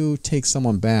you take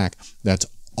someone back that's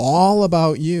all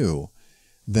about you,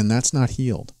 then that's not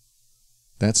healed.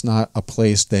 That's not a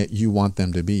place that you want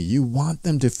them to be. You want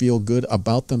them to feel good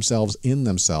about themselves in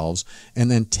themselves,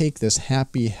 and then take this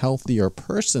happy, healthier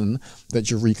person that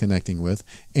you're reconnecting with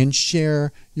and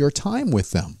share your time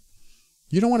with them.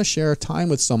 You don't want to share time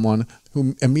with someone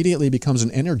who immediately becomes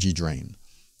an energy drain.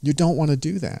 You don't want to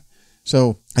do that.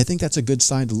 So I think that's a good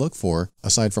sign to look for,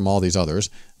 aside from all these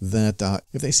others, that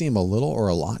if they seem a little or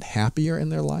a lot happier in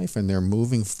their life and they're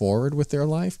moving forward with their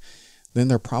life, then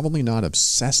they're probably not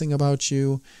obsessing about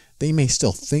you. They may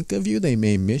still think of you, they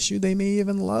may miss you, they may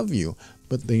even love you,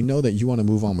 but they know that you want to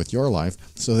move on with your life,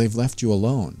 so they've left you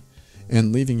alone.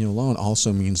 And leaving you alone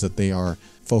also means that they are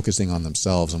focusing on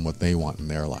themselves and what they want in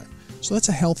their life. So that's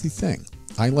a healthy thing.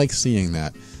 I like seeing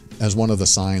that as one of the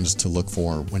signs to look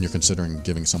for when you're considering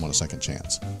giving someone a second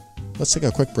chance. Let's take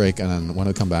a quick break, and then when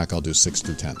I come back, I'll do 6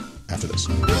 through 10 after this.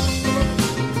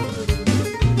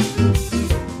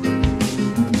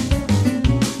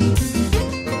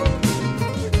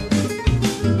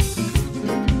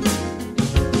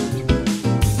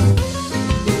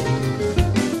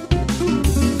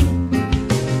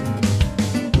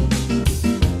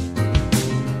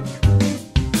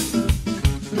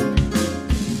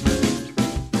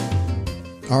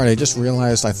 All right, I just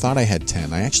realized I thought I had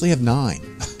 10. I actually have 9.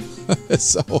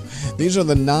 So these are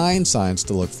the 9 signs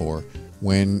to look for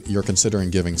when you're considering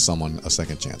giving someone a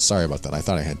second chance. Sorry about that. I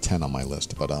thought I had 10 on my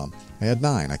list, but I had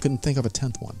 9. I couldn't think of a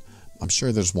 10th one. I'm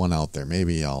sure there's one out there.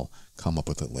 Maybe I'll come up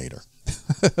with it later.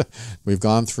 We've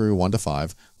gone through 1 to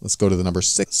 5. Let's go to the number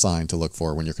 6 sign to look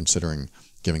for when you're considering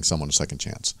giving someone a second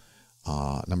chance.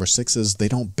 Number 6 is they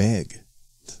don't beg.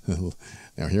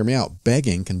 Now, hear me out.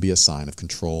 Begging can be a sign of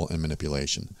control and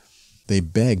manipulation. They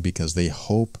beg because they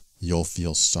hope you'll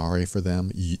feel sorry for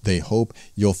them. They hope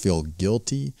you'll feel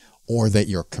guilty, or that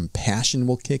your compassion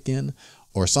will kick in,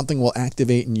 or something will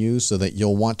activate in you so that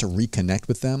you'll want to reconnect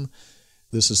with them.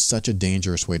 This is such a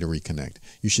dangerous way to reconnect.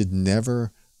 You should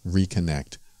never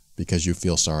reconnect because you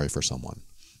feel sorry for someone.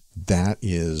 That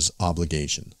is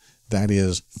obligation. That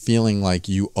is feeling like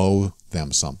you owe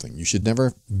them something. You should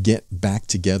never get back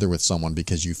together with someone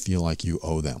because you feel like you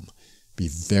owe them. Be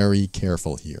very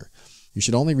careful here. You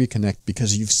should only reconnect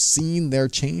because you've seen their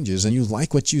changes and you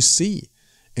like what you see.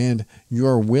 And you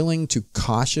are willing to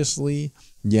cautiously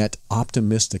yet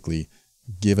optimistically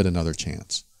give it another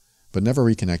chance. But never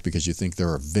reconnect because you think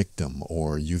they're a victim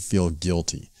or you feel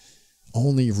guilty.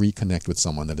 Only reconnect with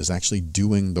someone that is actually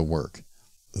doing the work.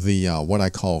 The what I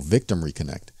call victim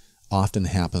reconnect often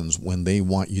happens when they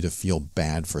want you to feel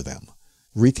bad for them.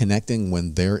 Reconnecting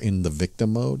when they're in the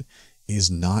victim mode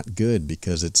is not good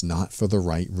because it's not for the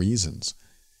right reasons.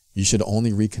 You should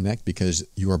only reconnect because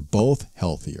you are both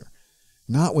healthier.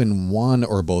 Not when one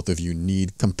or both of you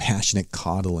need compassionate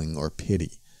coddling or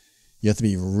pity. You have to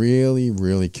be really,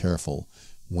 really careful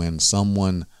when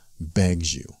someone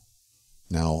begs you.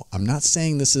 Now, I'm not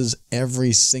saying this is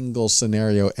every single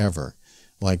scenario ever.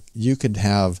 Like, you could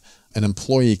have an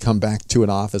employee come back to an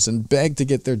office and beg to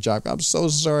get their job. I'm so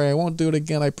sorry, I won't do it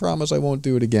again. I promise I won't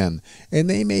do it again. And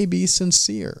they may be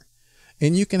sincere.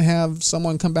 And you can have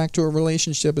someone come back to a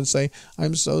relationship and say,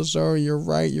 I'm so sorry, you're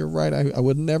right. I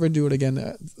would never do it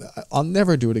again. I'll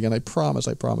never do it again. I promise.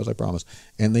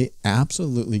 And they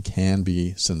absolutely can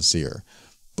be sincere.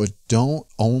 But don't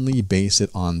only base it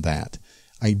on that.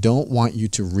 I don't want you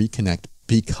to reconnect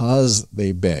because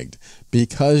they begged,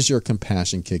 because your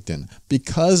compassion kicked in,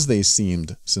 because they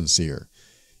seemed sincere.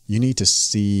 You need to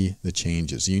see the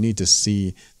changes. You need to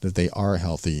see that they are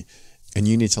healthy, and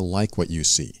you need to like what you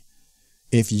see.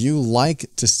 If you like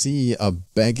to see a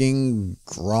begging,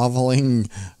 groveling,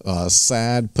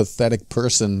 sad, pathetic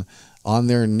person on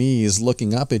their knees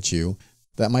looking up at you,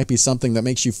 that might be something that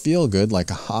makes you feel good,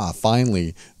 like, aha,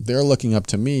 finally, they're looking up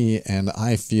to me, and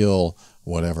I feel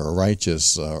whatever,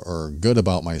 righteous or good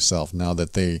about myself now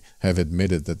that they have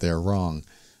admitted that they're wrong.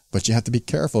 But you have to be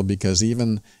careful because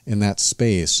even in that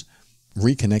space,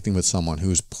 reconnecting with someone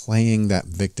who's playing that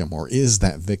victim or is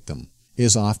that victim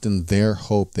is often their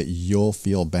hope that you'll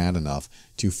feel bad enough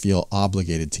to feel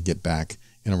obligated to get back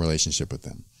in a relationship with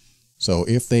them. So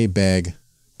if they beg,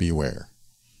 beware.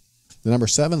 The number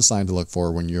 7 sign to look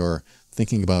for when you're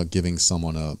thinking about giving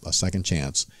someone a second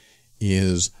chance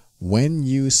is when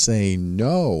you say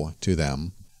no to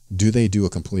them, do they do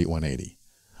a complete 180?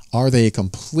 Are they a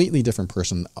completely different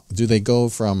person? Do they go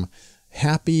from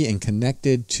happy and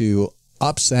connected to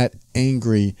upset,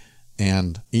 angry,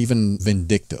 and even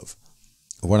vindictive?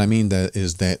 What I mean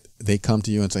is that they come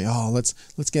to you and say, oh,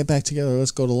 let's get back together. Let's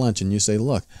go to lunch. And you say,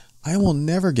 look, I will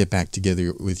never get back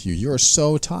together with you. You're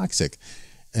so toxic.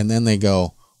 And then they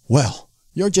go, well,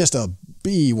 you're just a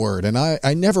B word, and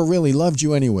I never really loved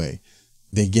you anyway.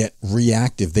 They get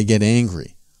reactive. They get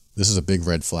angry. This is a big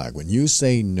red flag. When you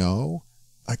say no,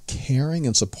 a caring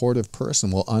and supportive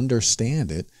person will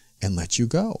understand it and let you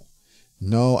go.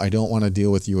 No, I don't want to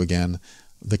deal with you again.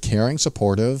 The caring,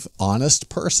 supportive, honest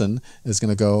person is going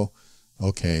to go,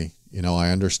 okay, I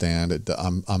understand it.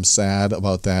 I'm sad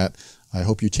about that. I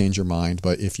hope you change your mind.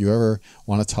 But if you ever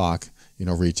want to talk,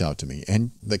 reach out to me.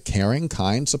 And the caring,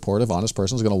 kind, supportive, honest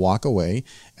person is going to walk away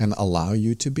and allow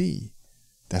you to be.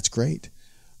 That's great.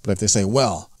 But if they say,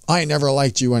 well, I never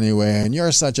liked you anyway, and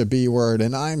you're such a B word,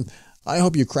 and I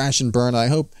hope you crash and burn. I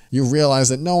hope you realize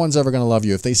that no one's ever going to love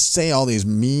you. If they say all these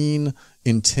mean,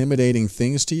 intimidating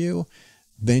things to you,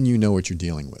 then you know what you're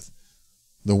dealing with.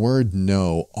 The word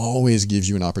no always gives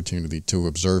you an opportunity to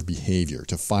observe behavior,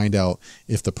 to find out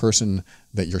if the person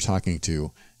that you're talking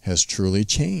to has truly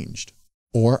changed.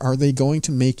 Or are they going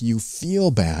to make you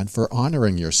feel bad for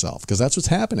honoring yourself? Because that's what's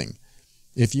happening.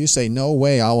 If you say, no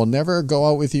way, I will never go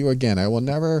out with you again. I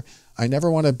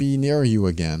never want to be near you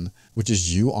again, which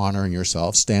is you honoring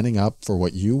yourself, standing up for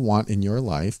what you want in your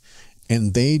life,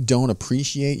 and they don't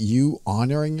appreciate you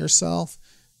honoring yourself,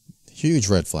 huge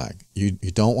red flag. You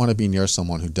don't want to be near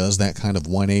someone who does that kind of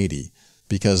 180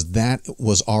 because that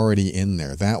was already in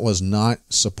there. That was not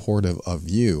supportive of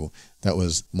you. That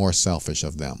was more selfish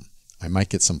of them. I might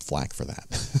get some flack for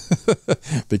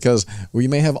that because we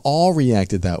may have all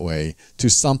reacted that way to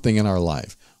something in our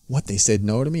life. What, they said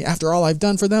no to me after all I've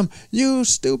done for them? You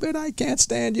stupid, I can't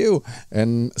stand you.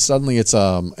 And suddenly it's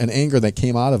an anger that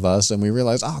came out of us, and we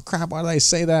realize, oh crap, why did I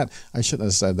say that? I shouldn't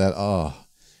have said that. Oh,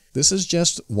 this is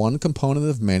just one component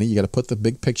of many. You got to put the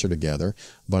big picture together.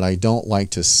 But I don't like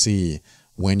to see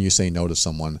when you say no to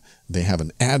someone, they have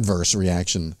an adverse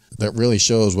reaction that really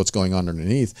shows what's going on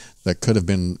underneath that could have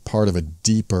been part of a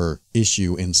deeper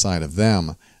issue inside of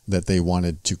them, that they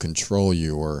wanted to control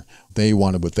you, or they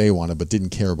wanted what they wanted but didn't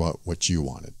care about what you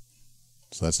wanted.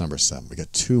 So that's number 7. We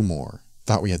got 2 more.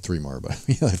 Thought we had 3 more, but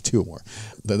we have 2 more.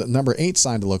 The number 8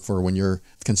 sign to look for when you're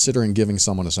considering giving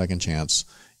someone a second chance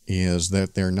is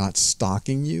that they're not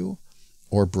stalking you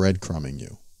or breadcrumbing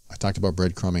you. I talked about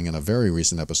breadcrumbing in a very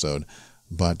recent episode,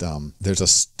 but there's a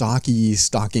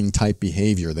stalking type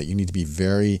behavior that you need to be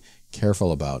very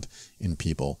careful about in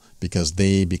people, because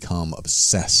they become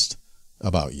obsessed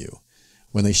about you.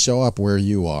 When they show up where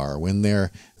you are, when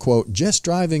they're, quote, just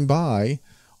driving by,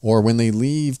 or when they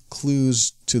leave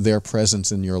clues to their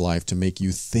presence in your life to make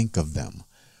you think of them,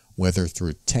 whether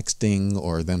through texting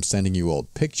or them sending you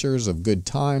old pictures of good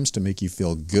times to make you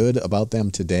feel good about them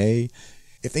today.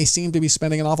 If they seem to be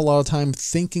spending an awful lot of time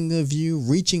thinking of you,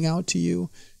 reaching out to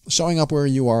you, showing up where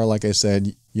you are, like I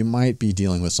said, you might be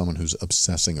dealing with someone who's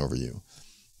obsessing over you.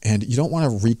 And you don't want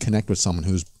to reconnect with someone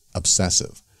who's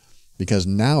obsessive, because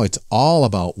now it's all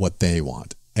about what they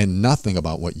want and nothing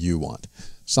about what you want.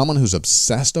 Someone who's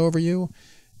obsessed over you,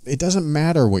 it doesn't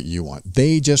matter what you want.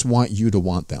 They just want you to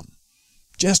want them.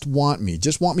 Just want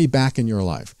me back in your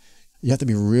life. You have to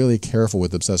be really careful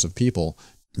with obsessive people,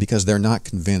 because they're not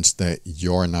convinced that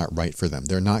you're not right for them.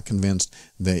 They're not convinced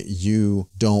that you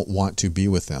don't want to be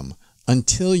with them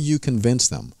until you convince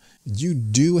them. You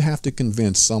do have to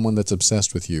convince someone that's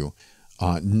obsessed with you,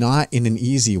 not in an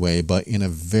easy way, but in a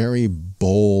very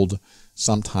bold,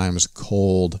 sometimes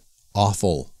cold,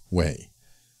 awful way.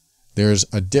 There's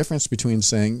a difference between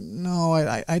saying, no,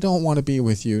 I don't want to be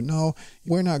with you. No,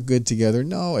 we're not good together.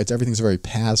 No, everything's very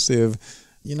passive.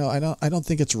 I don't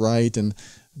think it's right. And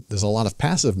there's a lot of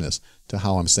passiveness to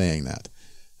how I'm saying that.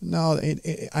 No,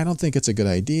 I don't think it's a good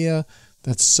idea.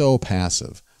 That's so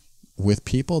passive. With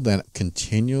people that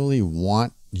continually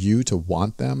want you to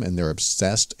want them, and they're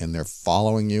obsessed, and they're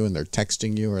following you, and they're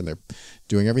texting you, and they're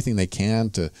doing everything they can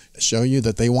to show you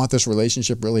that they want this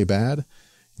relationship really bad,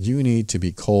 you need to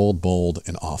be cold, bold,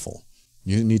 and awful.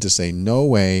 You need to say, no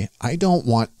way, I don't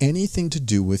want anything to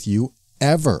do with you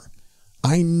ever.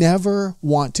 I never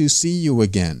want to see you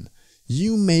again.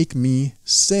 You make me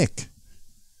sick.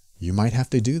 You might have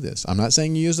to do this. I'm not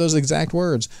saying you use those exact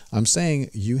words. I'm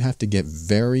saying you have to get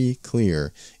very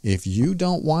clear. If you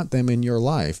don't want them in your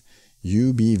life,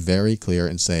 you be very clear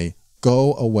and say,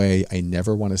 go away. I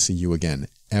never want to see you again,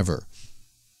 ever.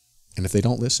 And if they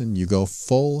don't listen, you go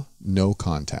full no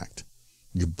contact.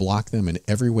 You block them in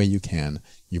every way you can.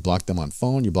 You block them on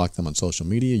phone. You block them on social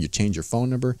media. You change your phone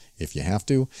number if you have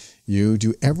to. You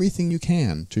do everything you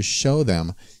can to show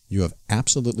them you have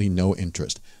absolutely no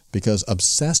interest, because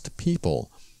obsessed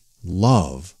people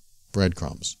love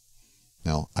breadcrumbs.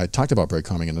 Now, I talked about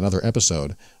breadcrumbing in another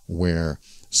episode where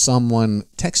someone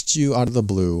texts you out of the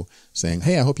blue saying,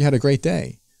 hey, I hope you had a great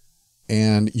day.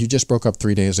 And you just broke up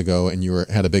 3 days ago and you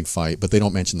had a big fight, but they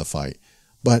don't mention the fight.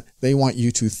 But they want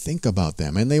you to think about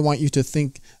them, and they want you to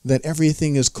think that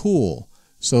everything is cool.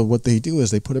 So what they do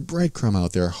is they put a breadcrumb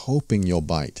out there hoping you'll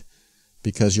bite,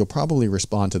 because you'll probably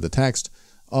respond to the text,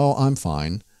 oh, I'm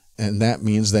fine. And that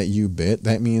means that you bit.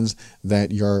 That means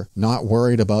that you're not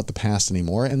worried about the past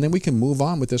anymore. And then we can move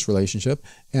on with this relationship,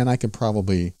 and I can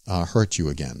probably hurt you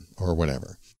again or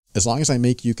whatever. As long as I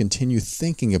make you continue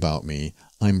thinking about me,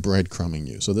 I'm breadcrumbing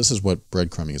you. So this is what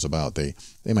breadcrumbing is about. They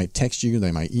might text you,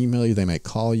 they might email you, they might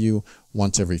call you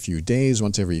once every few days,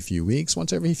 once every few weeks,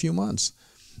 once every few months.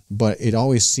 But it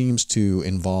always seems to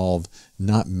involve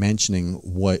not mentioning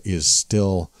what is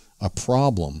still a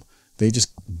problem. They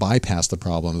just bypass the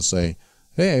problem and say,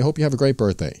 hey, I hope you have a great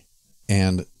birthday.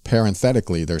 And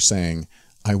parenthetically, they're saying,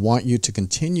 I want you to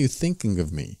continue thinking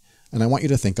of me, and I want you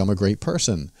to think I'm a great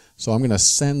person. So I'm going to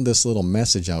send this little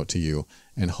message out to you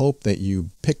and hope that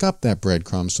you pick up that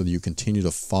breadcrumb so that you continue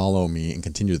to follow me and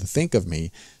continue to think of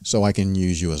me, so I can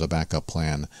use you as a backup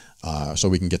plan so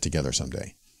we can get together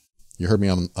someday. You heard me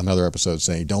on another episode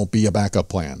say, don't be a backup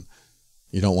plan.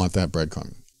 You don't want that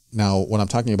breadcrumb. Now, what I'm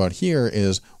talking about here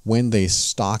is when they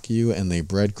stalk you and they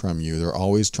breadcrumb you, they're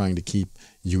always trying to keep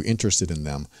you interested in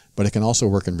them, but it can also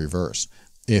work in reverse.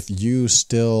 If you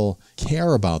still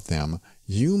care about them,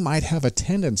 you might have a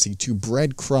tendency to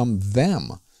breadcrumb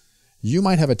them. You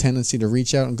might have a tendency to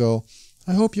reach out and go,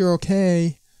 I hope you're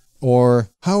okay, or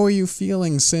how are you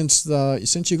feeling since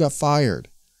you got fired?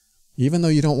 even though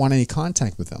you don't want any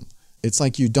contact with them. It's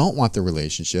like you don't want the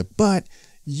relationship, but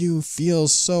you feel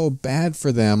so bad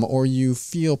for them, or you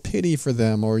feel pity for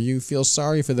them, or you feel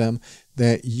sorry for them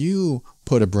that you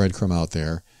put a breadcrumb out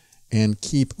there and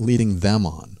keep leading them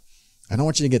on. I don't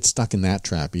want you to get stuck in that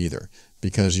trap either,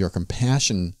 because your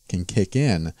compassion can kick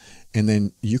in, and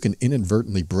then you can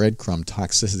inadvertently breadcrumb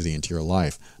toxicity into your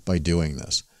life by doing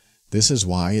this. This is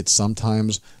why it's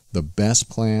sometimes the best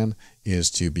plan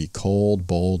is to be cold,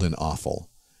 bold, and awful,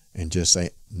 and just say,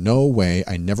 no way,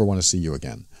 I never want to see you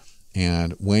again.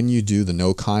 And when you do the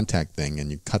no contact thing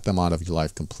and you cut them out of your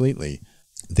life completely,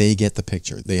 they get the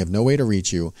picture. They have no way to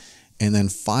reach you. And then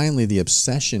finally, the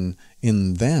obsession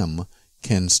in them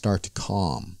can start to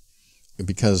calm,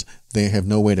 because they have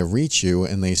no way to reach you,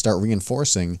 and they start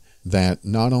reinforcing that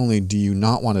not only do you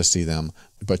not want to see them,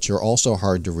 but you're also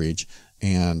hard to reach,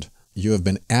 and you have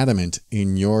been adamant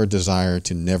in your desire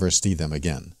to never see them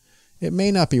again. It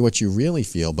may not be what you really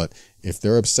feel, but if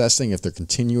they're obsessing, if they're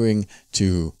continuing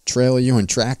to trail you and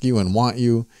track you and want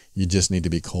you, you just need to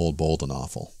be cold, bold, and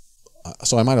awful.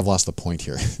 So I might have lost the point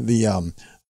here.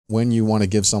 When you want to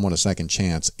give someone a second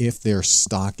chance, if they're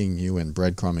stalking you and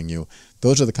breadcrumbing you,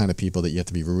 those are the kind of people that you have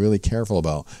to be really careful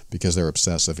about, because they're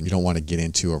obsessive, and you don't want to get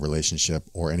into a relationship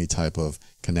or any type of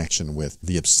connection with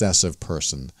the obsessive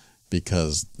person,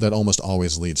 because that almost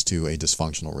always leads to a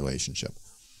dysfunctional relationship.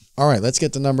 All right, let's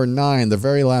get to number 9, the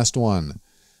very last one.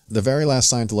 The very last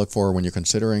sign to look for when you're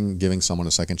considering giving someone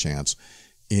a second chance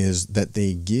is that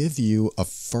they give you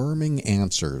affirming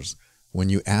answers when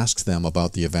you ask them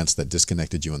about the events that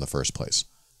disconnected you in the first place.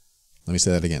 Let me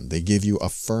say that again. They give you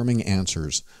affirming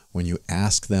answers when you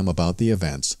ask them about the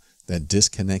events that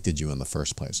disconnected you in the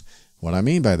first place. What I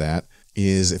mean by that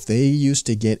is, if they used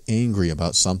to get angry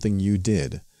about something you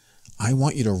did, I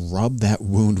want you to rub that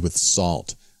wound with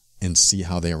salt and see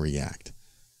how they react.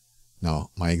 Now,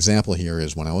 my example here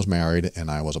is when I was married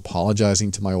and I was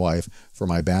apologizing to my wife for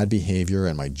my bad behavior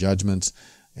and my judgments,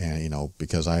 and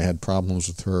because I had problems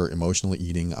with her emotionally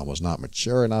eating. I was not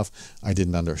mature enough. I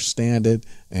didn't understand it,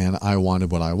 and I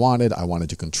wanted what I wanted. I wanted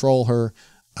to control her.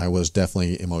 I was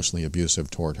definitely emotionally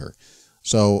abusive toward her.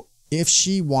 So if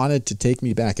she wanted to take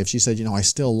me back, if she said, I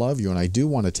still love you and I do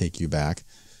want to take you back,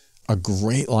 a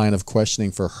great line of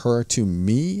questioning for her to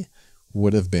me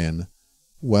would have been,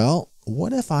 well,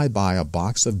 what if I buy a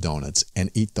box of donuts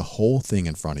and eat the whole thing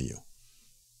in front of you?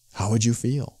 How would you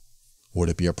feel? Would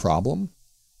it be a problem?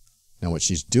 Now, what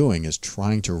she's doing is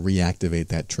trying to reactivate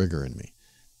that trigger in me.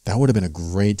 That would have been a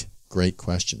great, great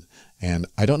question. And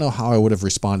I don't know how I would have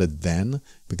responded then,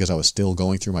 because I was still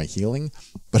going through my healing,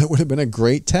 but it would have been a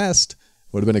great test.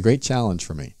 It would have been a great challenge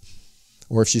for me.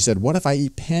 Or if she said, what if I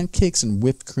eat pancakes and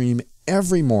whipped cream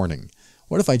every morning?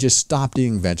 What if I just stopped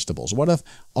eating vegetables? What if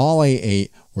all I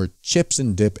ate were chips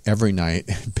and dip every night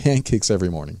and pancakes every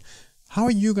morning? How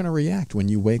are you going to react when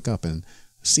you wake up and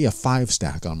see a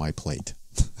 5-stack on my plate?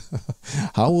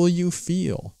 How will you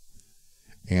feel?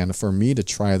 And for me to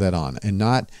try that on and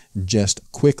not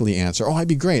just quickly answer, oh, I'd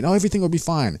be great. Oh, everything will be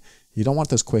fine. You don't want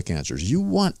those quick answers. You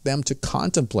want them to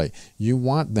contemplate. You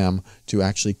want them to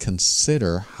actually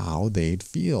consider how they'd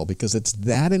feel, because it's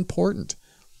that important.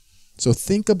 So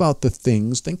think about the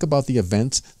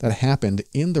events that happened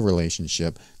in the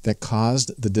relationship that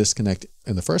caused the disconnect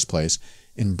in the first place,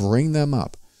 and bring them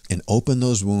up and open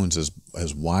those wounds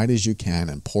as wide as you can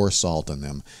and pour salt on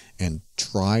them and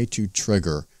try to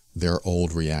trigger their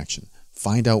old reaction.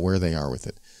 Find out where they are with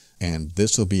it. And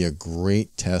this will be a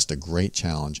great test, a great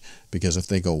challenge, because if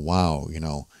they go, wow,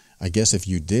 I guess if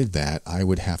you did that, I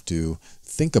would have to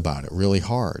think about it really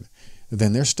hard,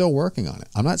 then they're still working on it.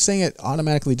 I'm not saying it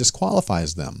automatically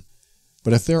disqualifies them,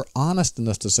 but if they're honest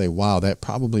enough to say, wow, that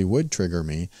probably would trigger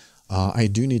me, I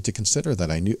do need to consider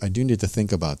that. I do need to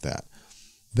think about that.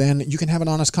 Then you can have an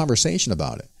honest conversation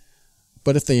about it.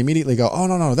 But if they immediately go, oh,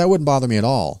 no, that wouldn't bother me at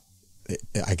all,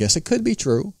 I guess it could be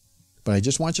true. But I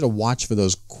just want you to watch for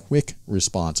those quick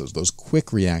responses, those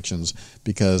quick reactions,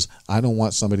 because I don't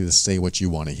want somebody to say what you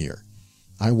want to hear.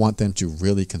 I want them to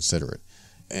really consider it.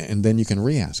 And then you can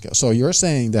re-ask it. So you're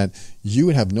saying that you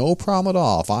would have no problem at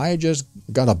all if I just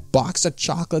got a box of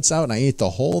chocolates out and I ate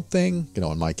the whole thing?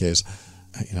 In my case,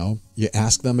 you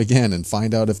ask them again and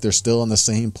find out if they're still in the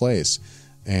same place.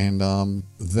 And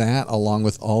that, along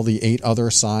with all the 8 other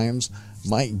signs,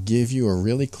 might give you a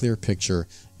really clear picture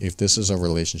if this is a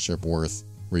relationship worth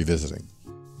revisiting.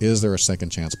 Is there a second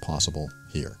chance possible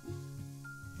here?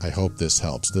 I hope this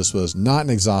helps. This was not an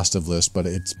exhaustive list, but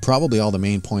it's probably all the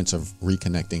main points of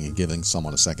reconnecting and giving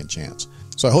someone a second chance.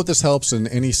 So I hope this helps in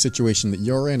any situation that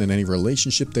you're in any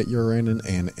relationship that you're in,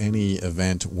 and any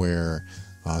event where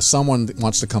Someone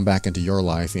wants to come back into your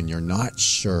life and you're not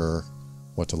sure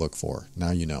what to look for.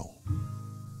 Now you know.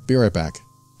 Be right back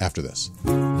after this.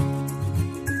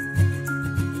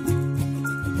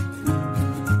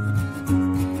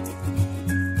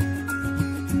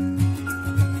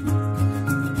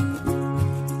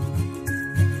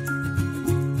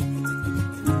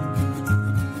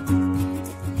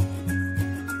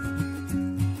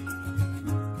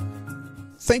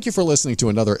 Thank you for listening to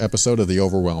another episode of The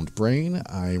Overwhelmed Brain.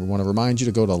 I want to remind you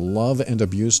to go to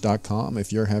loveandabuse.com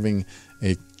if you're having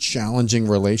a challenging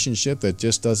relationship that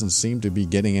just doesn't seem to be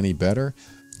getting any better.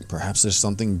 Perhaps there's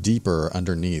something deeper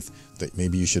underneath that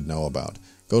maybe you should know about.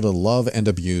 Go to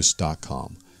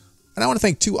loveandabuse.com. And I want to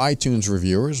thank 2 iTunes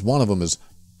reviewers. One of them is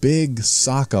Big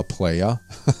Saka Playa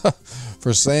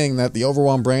for saying that The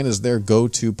Overwhelmed Brain is their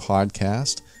go-to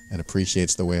podcast and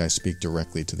appreciates the way I speak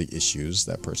directly to the issues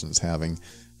that person's having.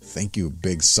 Thank you,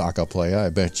 Big Saka Playa. I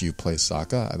bet you play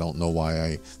soccer. I don't know why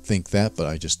I think that, but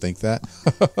I just think that.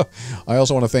 I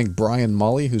also want to thank Brian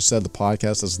Mully, who said the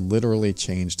podcast has literally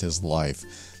changed his life.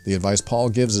 The advice Paul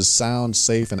gives is sound,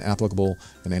 safe, and applicable,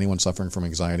 and anyone suffering from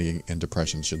anxiety and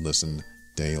depression should listen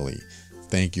daily.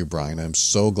 Thank you, Brian. I'm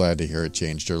so glad to hear it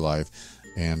changed your life,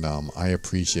 and I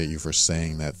appreciate you for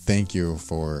saying that. Thank you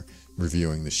for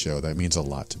reviewing the show. That means a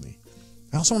lot to me.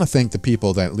 I also want to thank the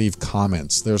people that leave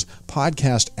comments. There's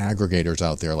podcast aggregators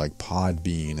out there like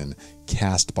Podbean and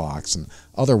Castbox and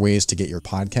other ways to get your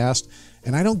podcast.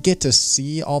 And I don't get to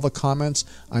see all the comments.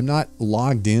 I'm not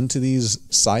logged into these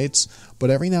sites, but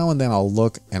every now and then I'll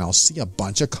look and I'll see a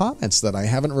bunch of comments that I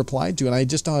haven't replied to, and I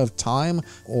just don't have time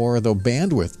or the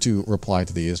bandwidth to reply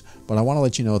to these. But I want to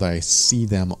let you know that I see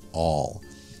them all.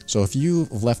 So if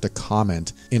you've left a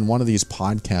comment in one of these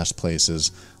podcast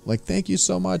places, like, thank you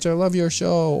so much, I love your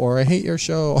show, or I hate your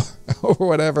show, or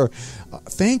whatever,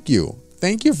 thank you.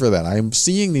 Thank you for that. I'm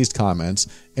seeing these comments,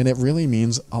 and it really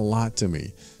means a lot to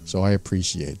me. So I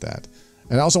appreciate that.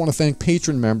 And I also want to thank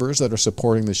patron members that are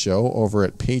supporting the show over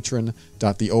at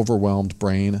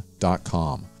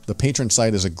patron.theoverwhelmedbrain.com. The patron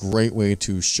site is a great way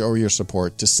to show your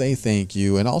support, to say thank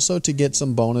you, and also to get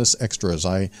some bonus extras.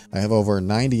 I have over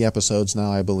 90 episodes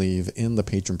now, I believe, in the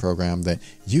patron program that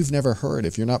you've never heard.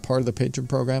 If you're not part of the patron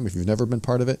program, if you've never been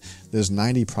part of it, there's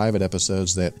 90 private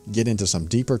episodes that get into some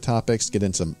deeper topics, get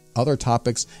into some other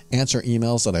topics, answer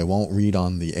emails that I won't read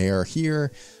on the air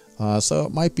here. So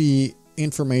it might be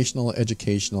informational,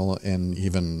 educational, and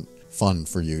even fun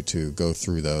for you to go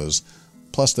through those.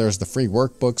 Plus, there's the free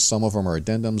workbooks. Some of them are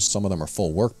addendums. Some of them are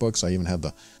full workbooks. I even have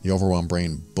the Overwhelmed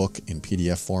Brain book in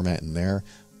PDF format in there.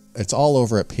 It's all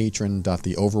over at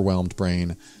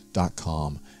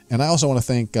patron.theoverwhelmedbrain.com. And I also want to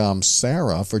thank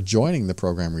Sarah for joining the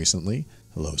program recently.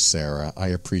 Hello, Sarah. I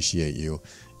appreciate you.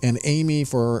 And Amy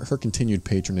for her continued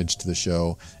patronage to the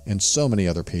show, and so many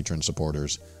other patron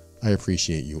supporters. I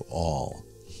appreciate you all.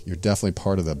 You're definitely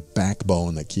part of the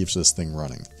backbone that keeps this thing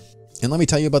running. And let me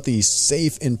tell you about the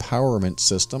Safe Empowerment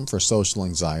System for social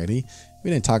anxiety.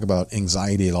 We didn't talk about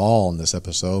anxiety at all in this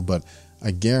episode, but I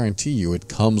guarantee you it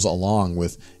comes along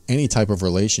with any type of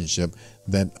relationship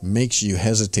that makes you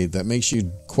hesitate, that makes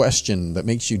you question, that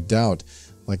makes you doubt.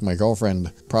 Like my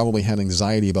girlfriend probably had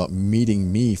anxiety about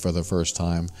meeting me for the first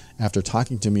time after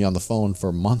talking to me on the phone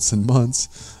for months and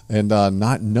months and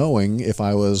not knowing if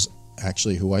I was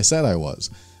actually who I said I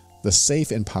was. The Safe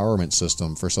Empowerment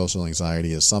System for social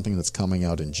anxiety is something that's coming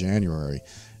out in January,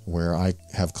 where I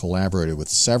have collaborated with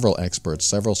several experts,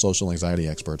 several social anxiety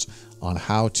experts, on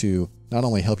how to not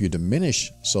only help you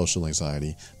diminish social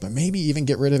anxiety, but maybe even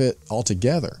get rid of it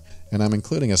altogether. And I'm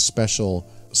including a special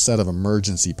set of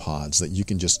emergency pods that you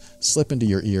can just slip into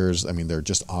your ears. I mean, they're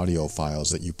just audio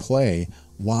files that you play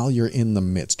while you're in the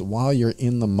midst, while you're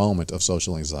in the moment of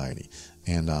social anxiety.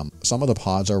 And some of the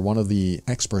pods are one of the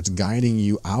experts guiding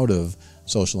you out of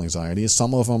social anxiety.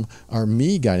 Some of them are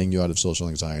me guiding you out of social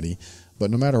anxiety. But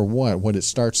no matter what it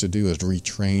starts to do is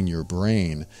retrain your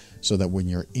brain so that when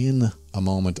you're in a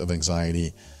moment of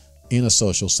anxiety in a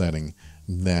social setting,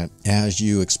 that as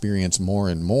you experience more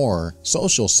and more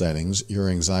social settings, your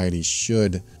anxiety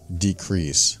should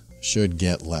decrease, should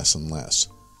get less and less.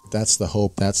 That's the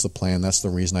hope, that's the plan, that's the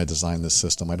reason I designed this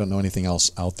system. I don't know anything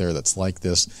else out there that's like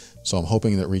this, so I'm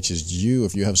hoping that reaches you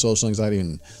if you have social anxiety,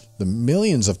 and the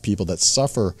millions of people that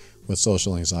suffer with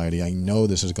social anxiety. I know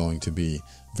this is going to be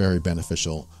very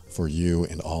beneficial for you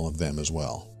and all of them as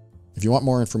well. If you want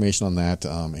more information on that,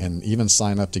 and even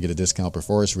sign up to get a discount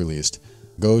before it's released,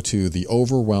 go to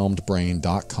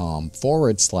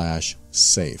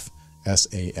theoverwhelmedbrain.com/safe,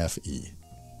 S-A-F-E.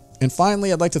 And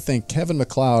finally, I'd like to thank Kevin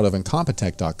MacLeod of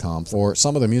Incompetech.com for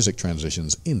some of the music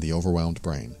transitions in The Overwhelmed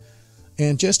Brain.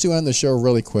 And just to end the show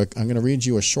really quick, I'm going to read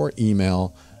you a short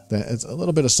email that is a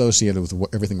little bit associated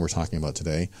with everything we're talking about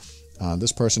today.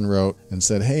 This person wrote and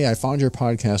said, "Hey, I found your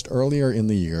podcast earlier in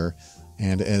the year,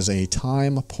 and as a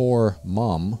time-poor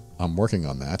mom, I'm working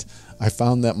on that, I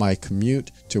found that my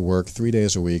commute to work 3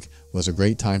 days a week was a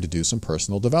great time to do some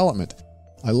personal development.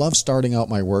 I love starting out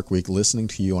my work week listening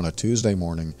to you on a Tuesday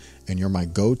morning, and you're my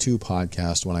go-to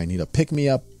podcast when I need a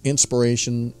pick-me-up,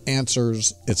 inspiration,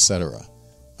 answers, etc.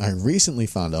 I recently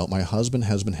found out my husband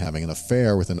has been having an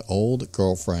affair with an old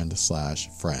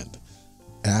girlfriend/friend.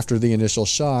 After the initial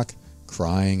shock,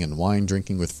 crying and wine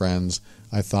drinking with friends,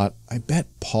 I thought, I bet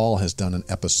Paul has done an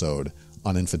episode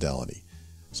on infidelity.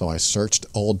 So I searched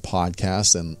old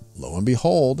podcasts, and lo and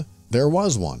behold, there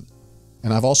was one.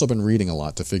 And I've also been reading a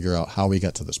lot to figure out how we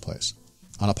got to this place.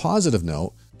 On a positive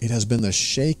note, it has been the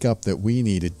shake-up that we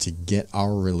needed to get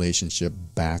our relationship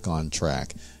back on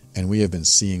track. And we have been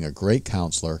seeing a great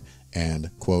counselor and,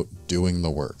 quote, doing the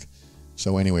work.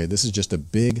 So anyway, this is just a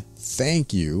big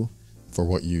thank you for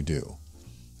what you do.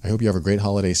 I hope you have a great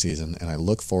holiday season, and I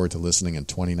look forward to listening in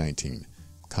 2019.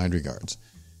 Kind regards."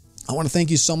 I want to thank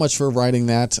you so much for writing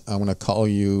that. I want to call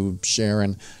you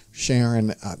Sharon.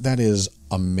 Sharon, that is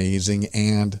amazing,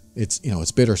 and it's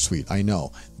bittersweet. I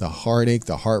know. The heartache,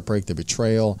 the heartbreak, the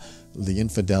betrayal, the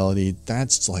infidelity,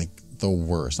 that's like the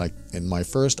worst. Like in my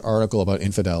first article about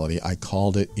infidelity, I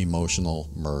called it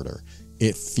emotional murder.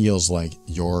 It feels like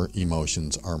your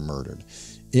emotions are murdered.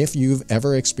 If you've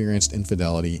ever experienced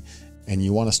infidelity and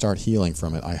you want to start healing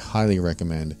from it, I highly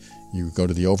recommend you go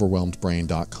to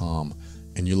theoverwhelmedbrain.com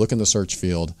and you look in the search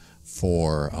field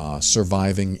for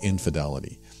surviving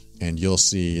infidelity. And you'll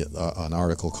see an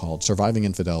article called Surviving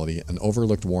Infidelity, an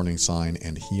Overlooked Warning Sign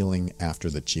and Healing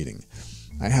After the Cheating.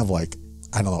 I have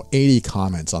 80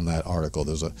 comments on that article.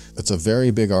 It's a very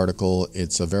big article.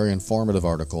 It's a very informative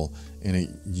article, and it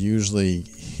usually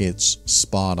hits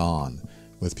spot on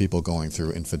with people going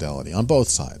through infidelity on both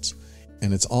sides.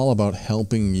 And it's all about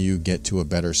helping you get to a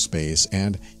better space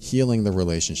and healing the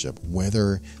relationship,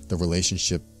 whether the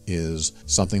relationship is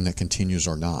something that continues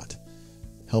or not.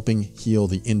 Helping heal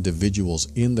the individuals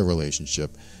in the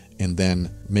relationship and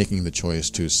then making the choice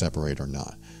to separate or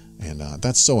not. And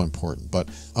that's so important. But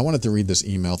I wanted to read this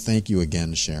email. Thank you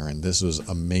again, Sharon. This was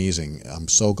amazing. I'm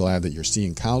so glad that you're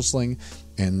seeing counseling.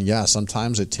 And yeah,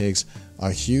 sometimes it takes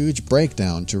a huge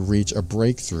breakdown to reach a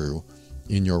breakthrough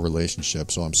in your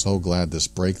relationship. So I'm so glad this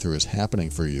breakthrough is happening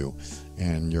for you.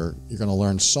 And you're going to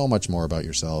learn so much more about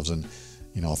yourselves. And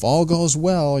if all goes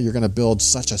well, you're going to build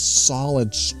such a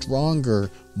solid,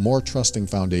 stronger, more trusting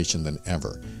foundation than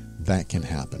ever. That can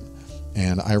happen.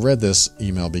 And I read this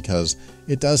email because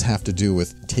it does have to do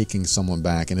with taking someone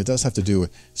back, and it does have to do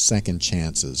with second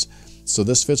chances. So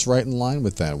this fits right in line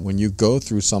with that. When you go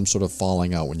through some sort of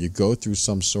falling out, when you go through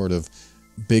some sort of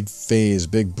big phase,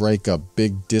 big breakup,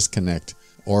 big disconnect,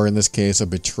 or in this case, a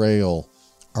betrayal,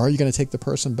 are you going to take the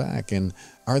person back? And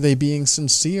are they being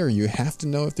sincere? You have to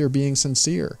know if they're being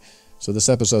sincere. So this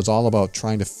episode's all about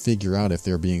trying to figure out if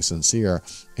they're being sincere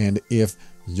and if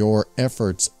your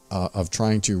efforts of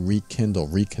trying to rekindle,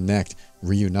 reconnect,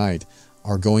 reunite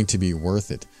are going to be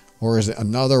worth it. Or is it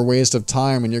another waste of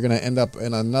time and you're going to end up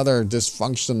in another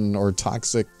dysfunction or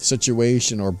toxic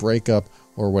situation or breakup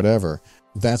or whatever?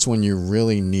 That's when you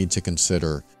really need to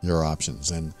consider your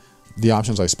options. And the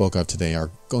options I spoke of today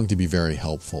are going to be very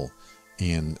helpful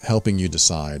in helping you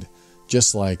decide,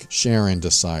 just like Sharon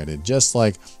decided, just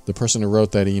like the person who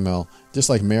wrote that email, just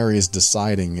like Mary is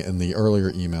deciding in the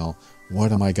earlier email,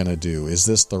 what am I going to do? Is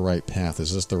this the right path?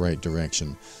 Is this the right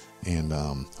direction? And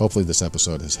hopefully this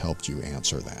episode has helped you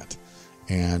answer that.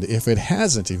 And if it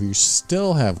hasn't, if you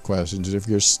still have questions, if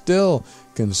you're still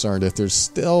concerned, if there's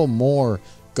still more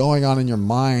going on in your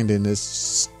mind and it's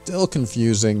still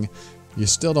confusing, you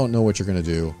still don't know what you're going to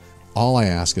do, all I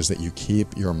ask is that you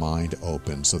keep your mind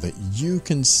open so that you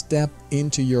can step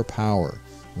into your power.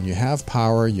 When you have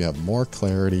power, you have more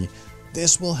clarity.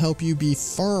 This will help you be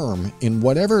firm in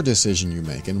whatever decision you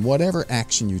make and whatever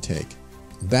action you take.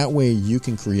 That way you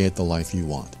can create the life you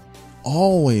want.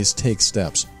 Always take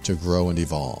steps to grow and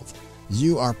evolve.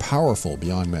 You are powerful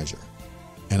beyond measure.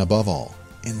 And above all,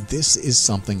 and this is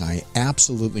something I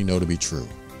absolutely know to be true,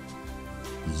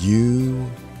 you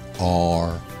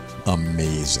are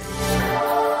amazing.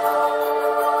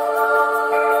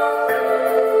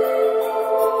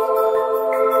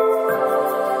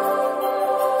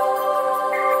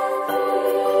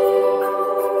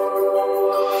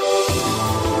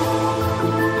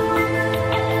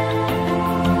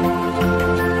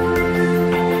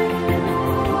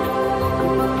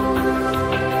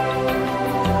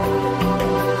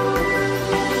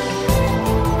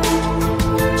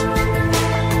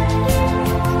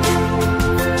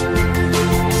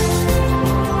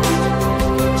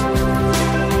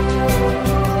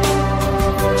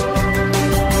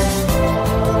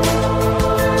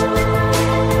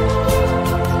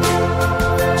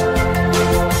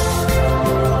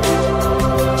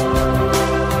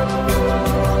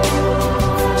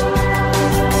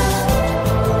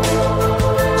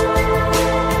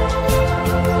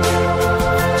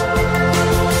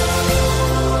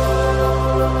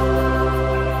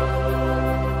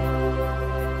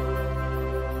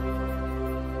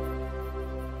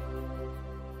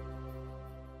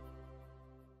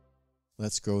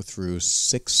 Let's go through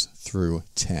 6 through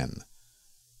 10.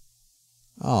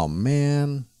 Oh,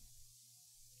 man.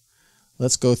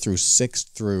 Let's go through 6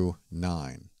 through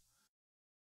 9.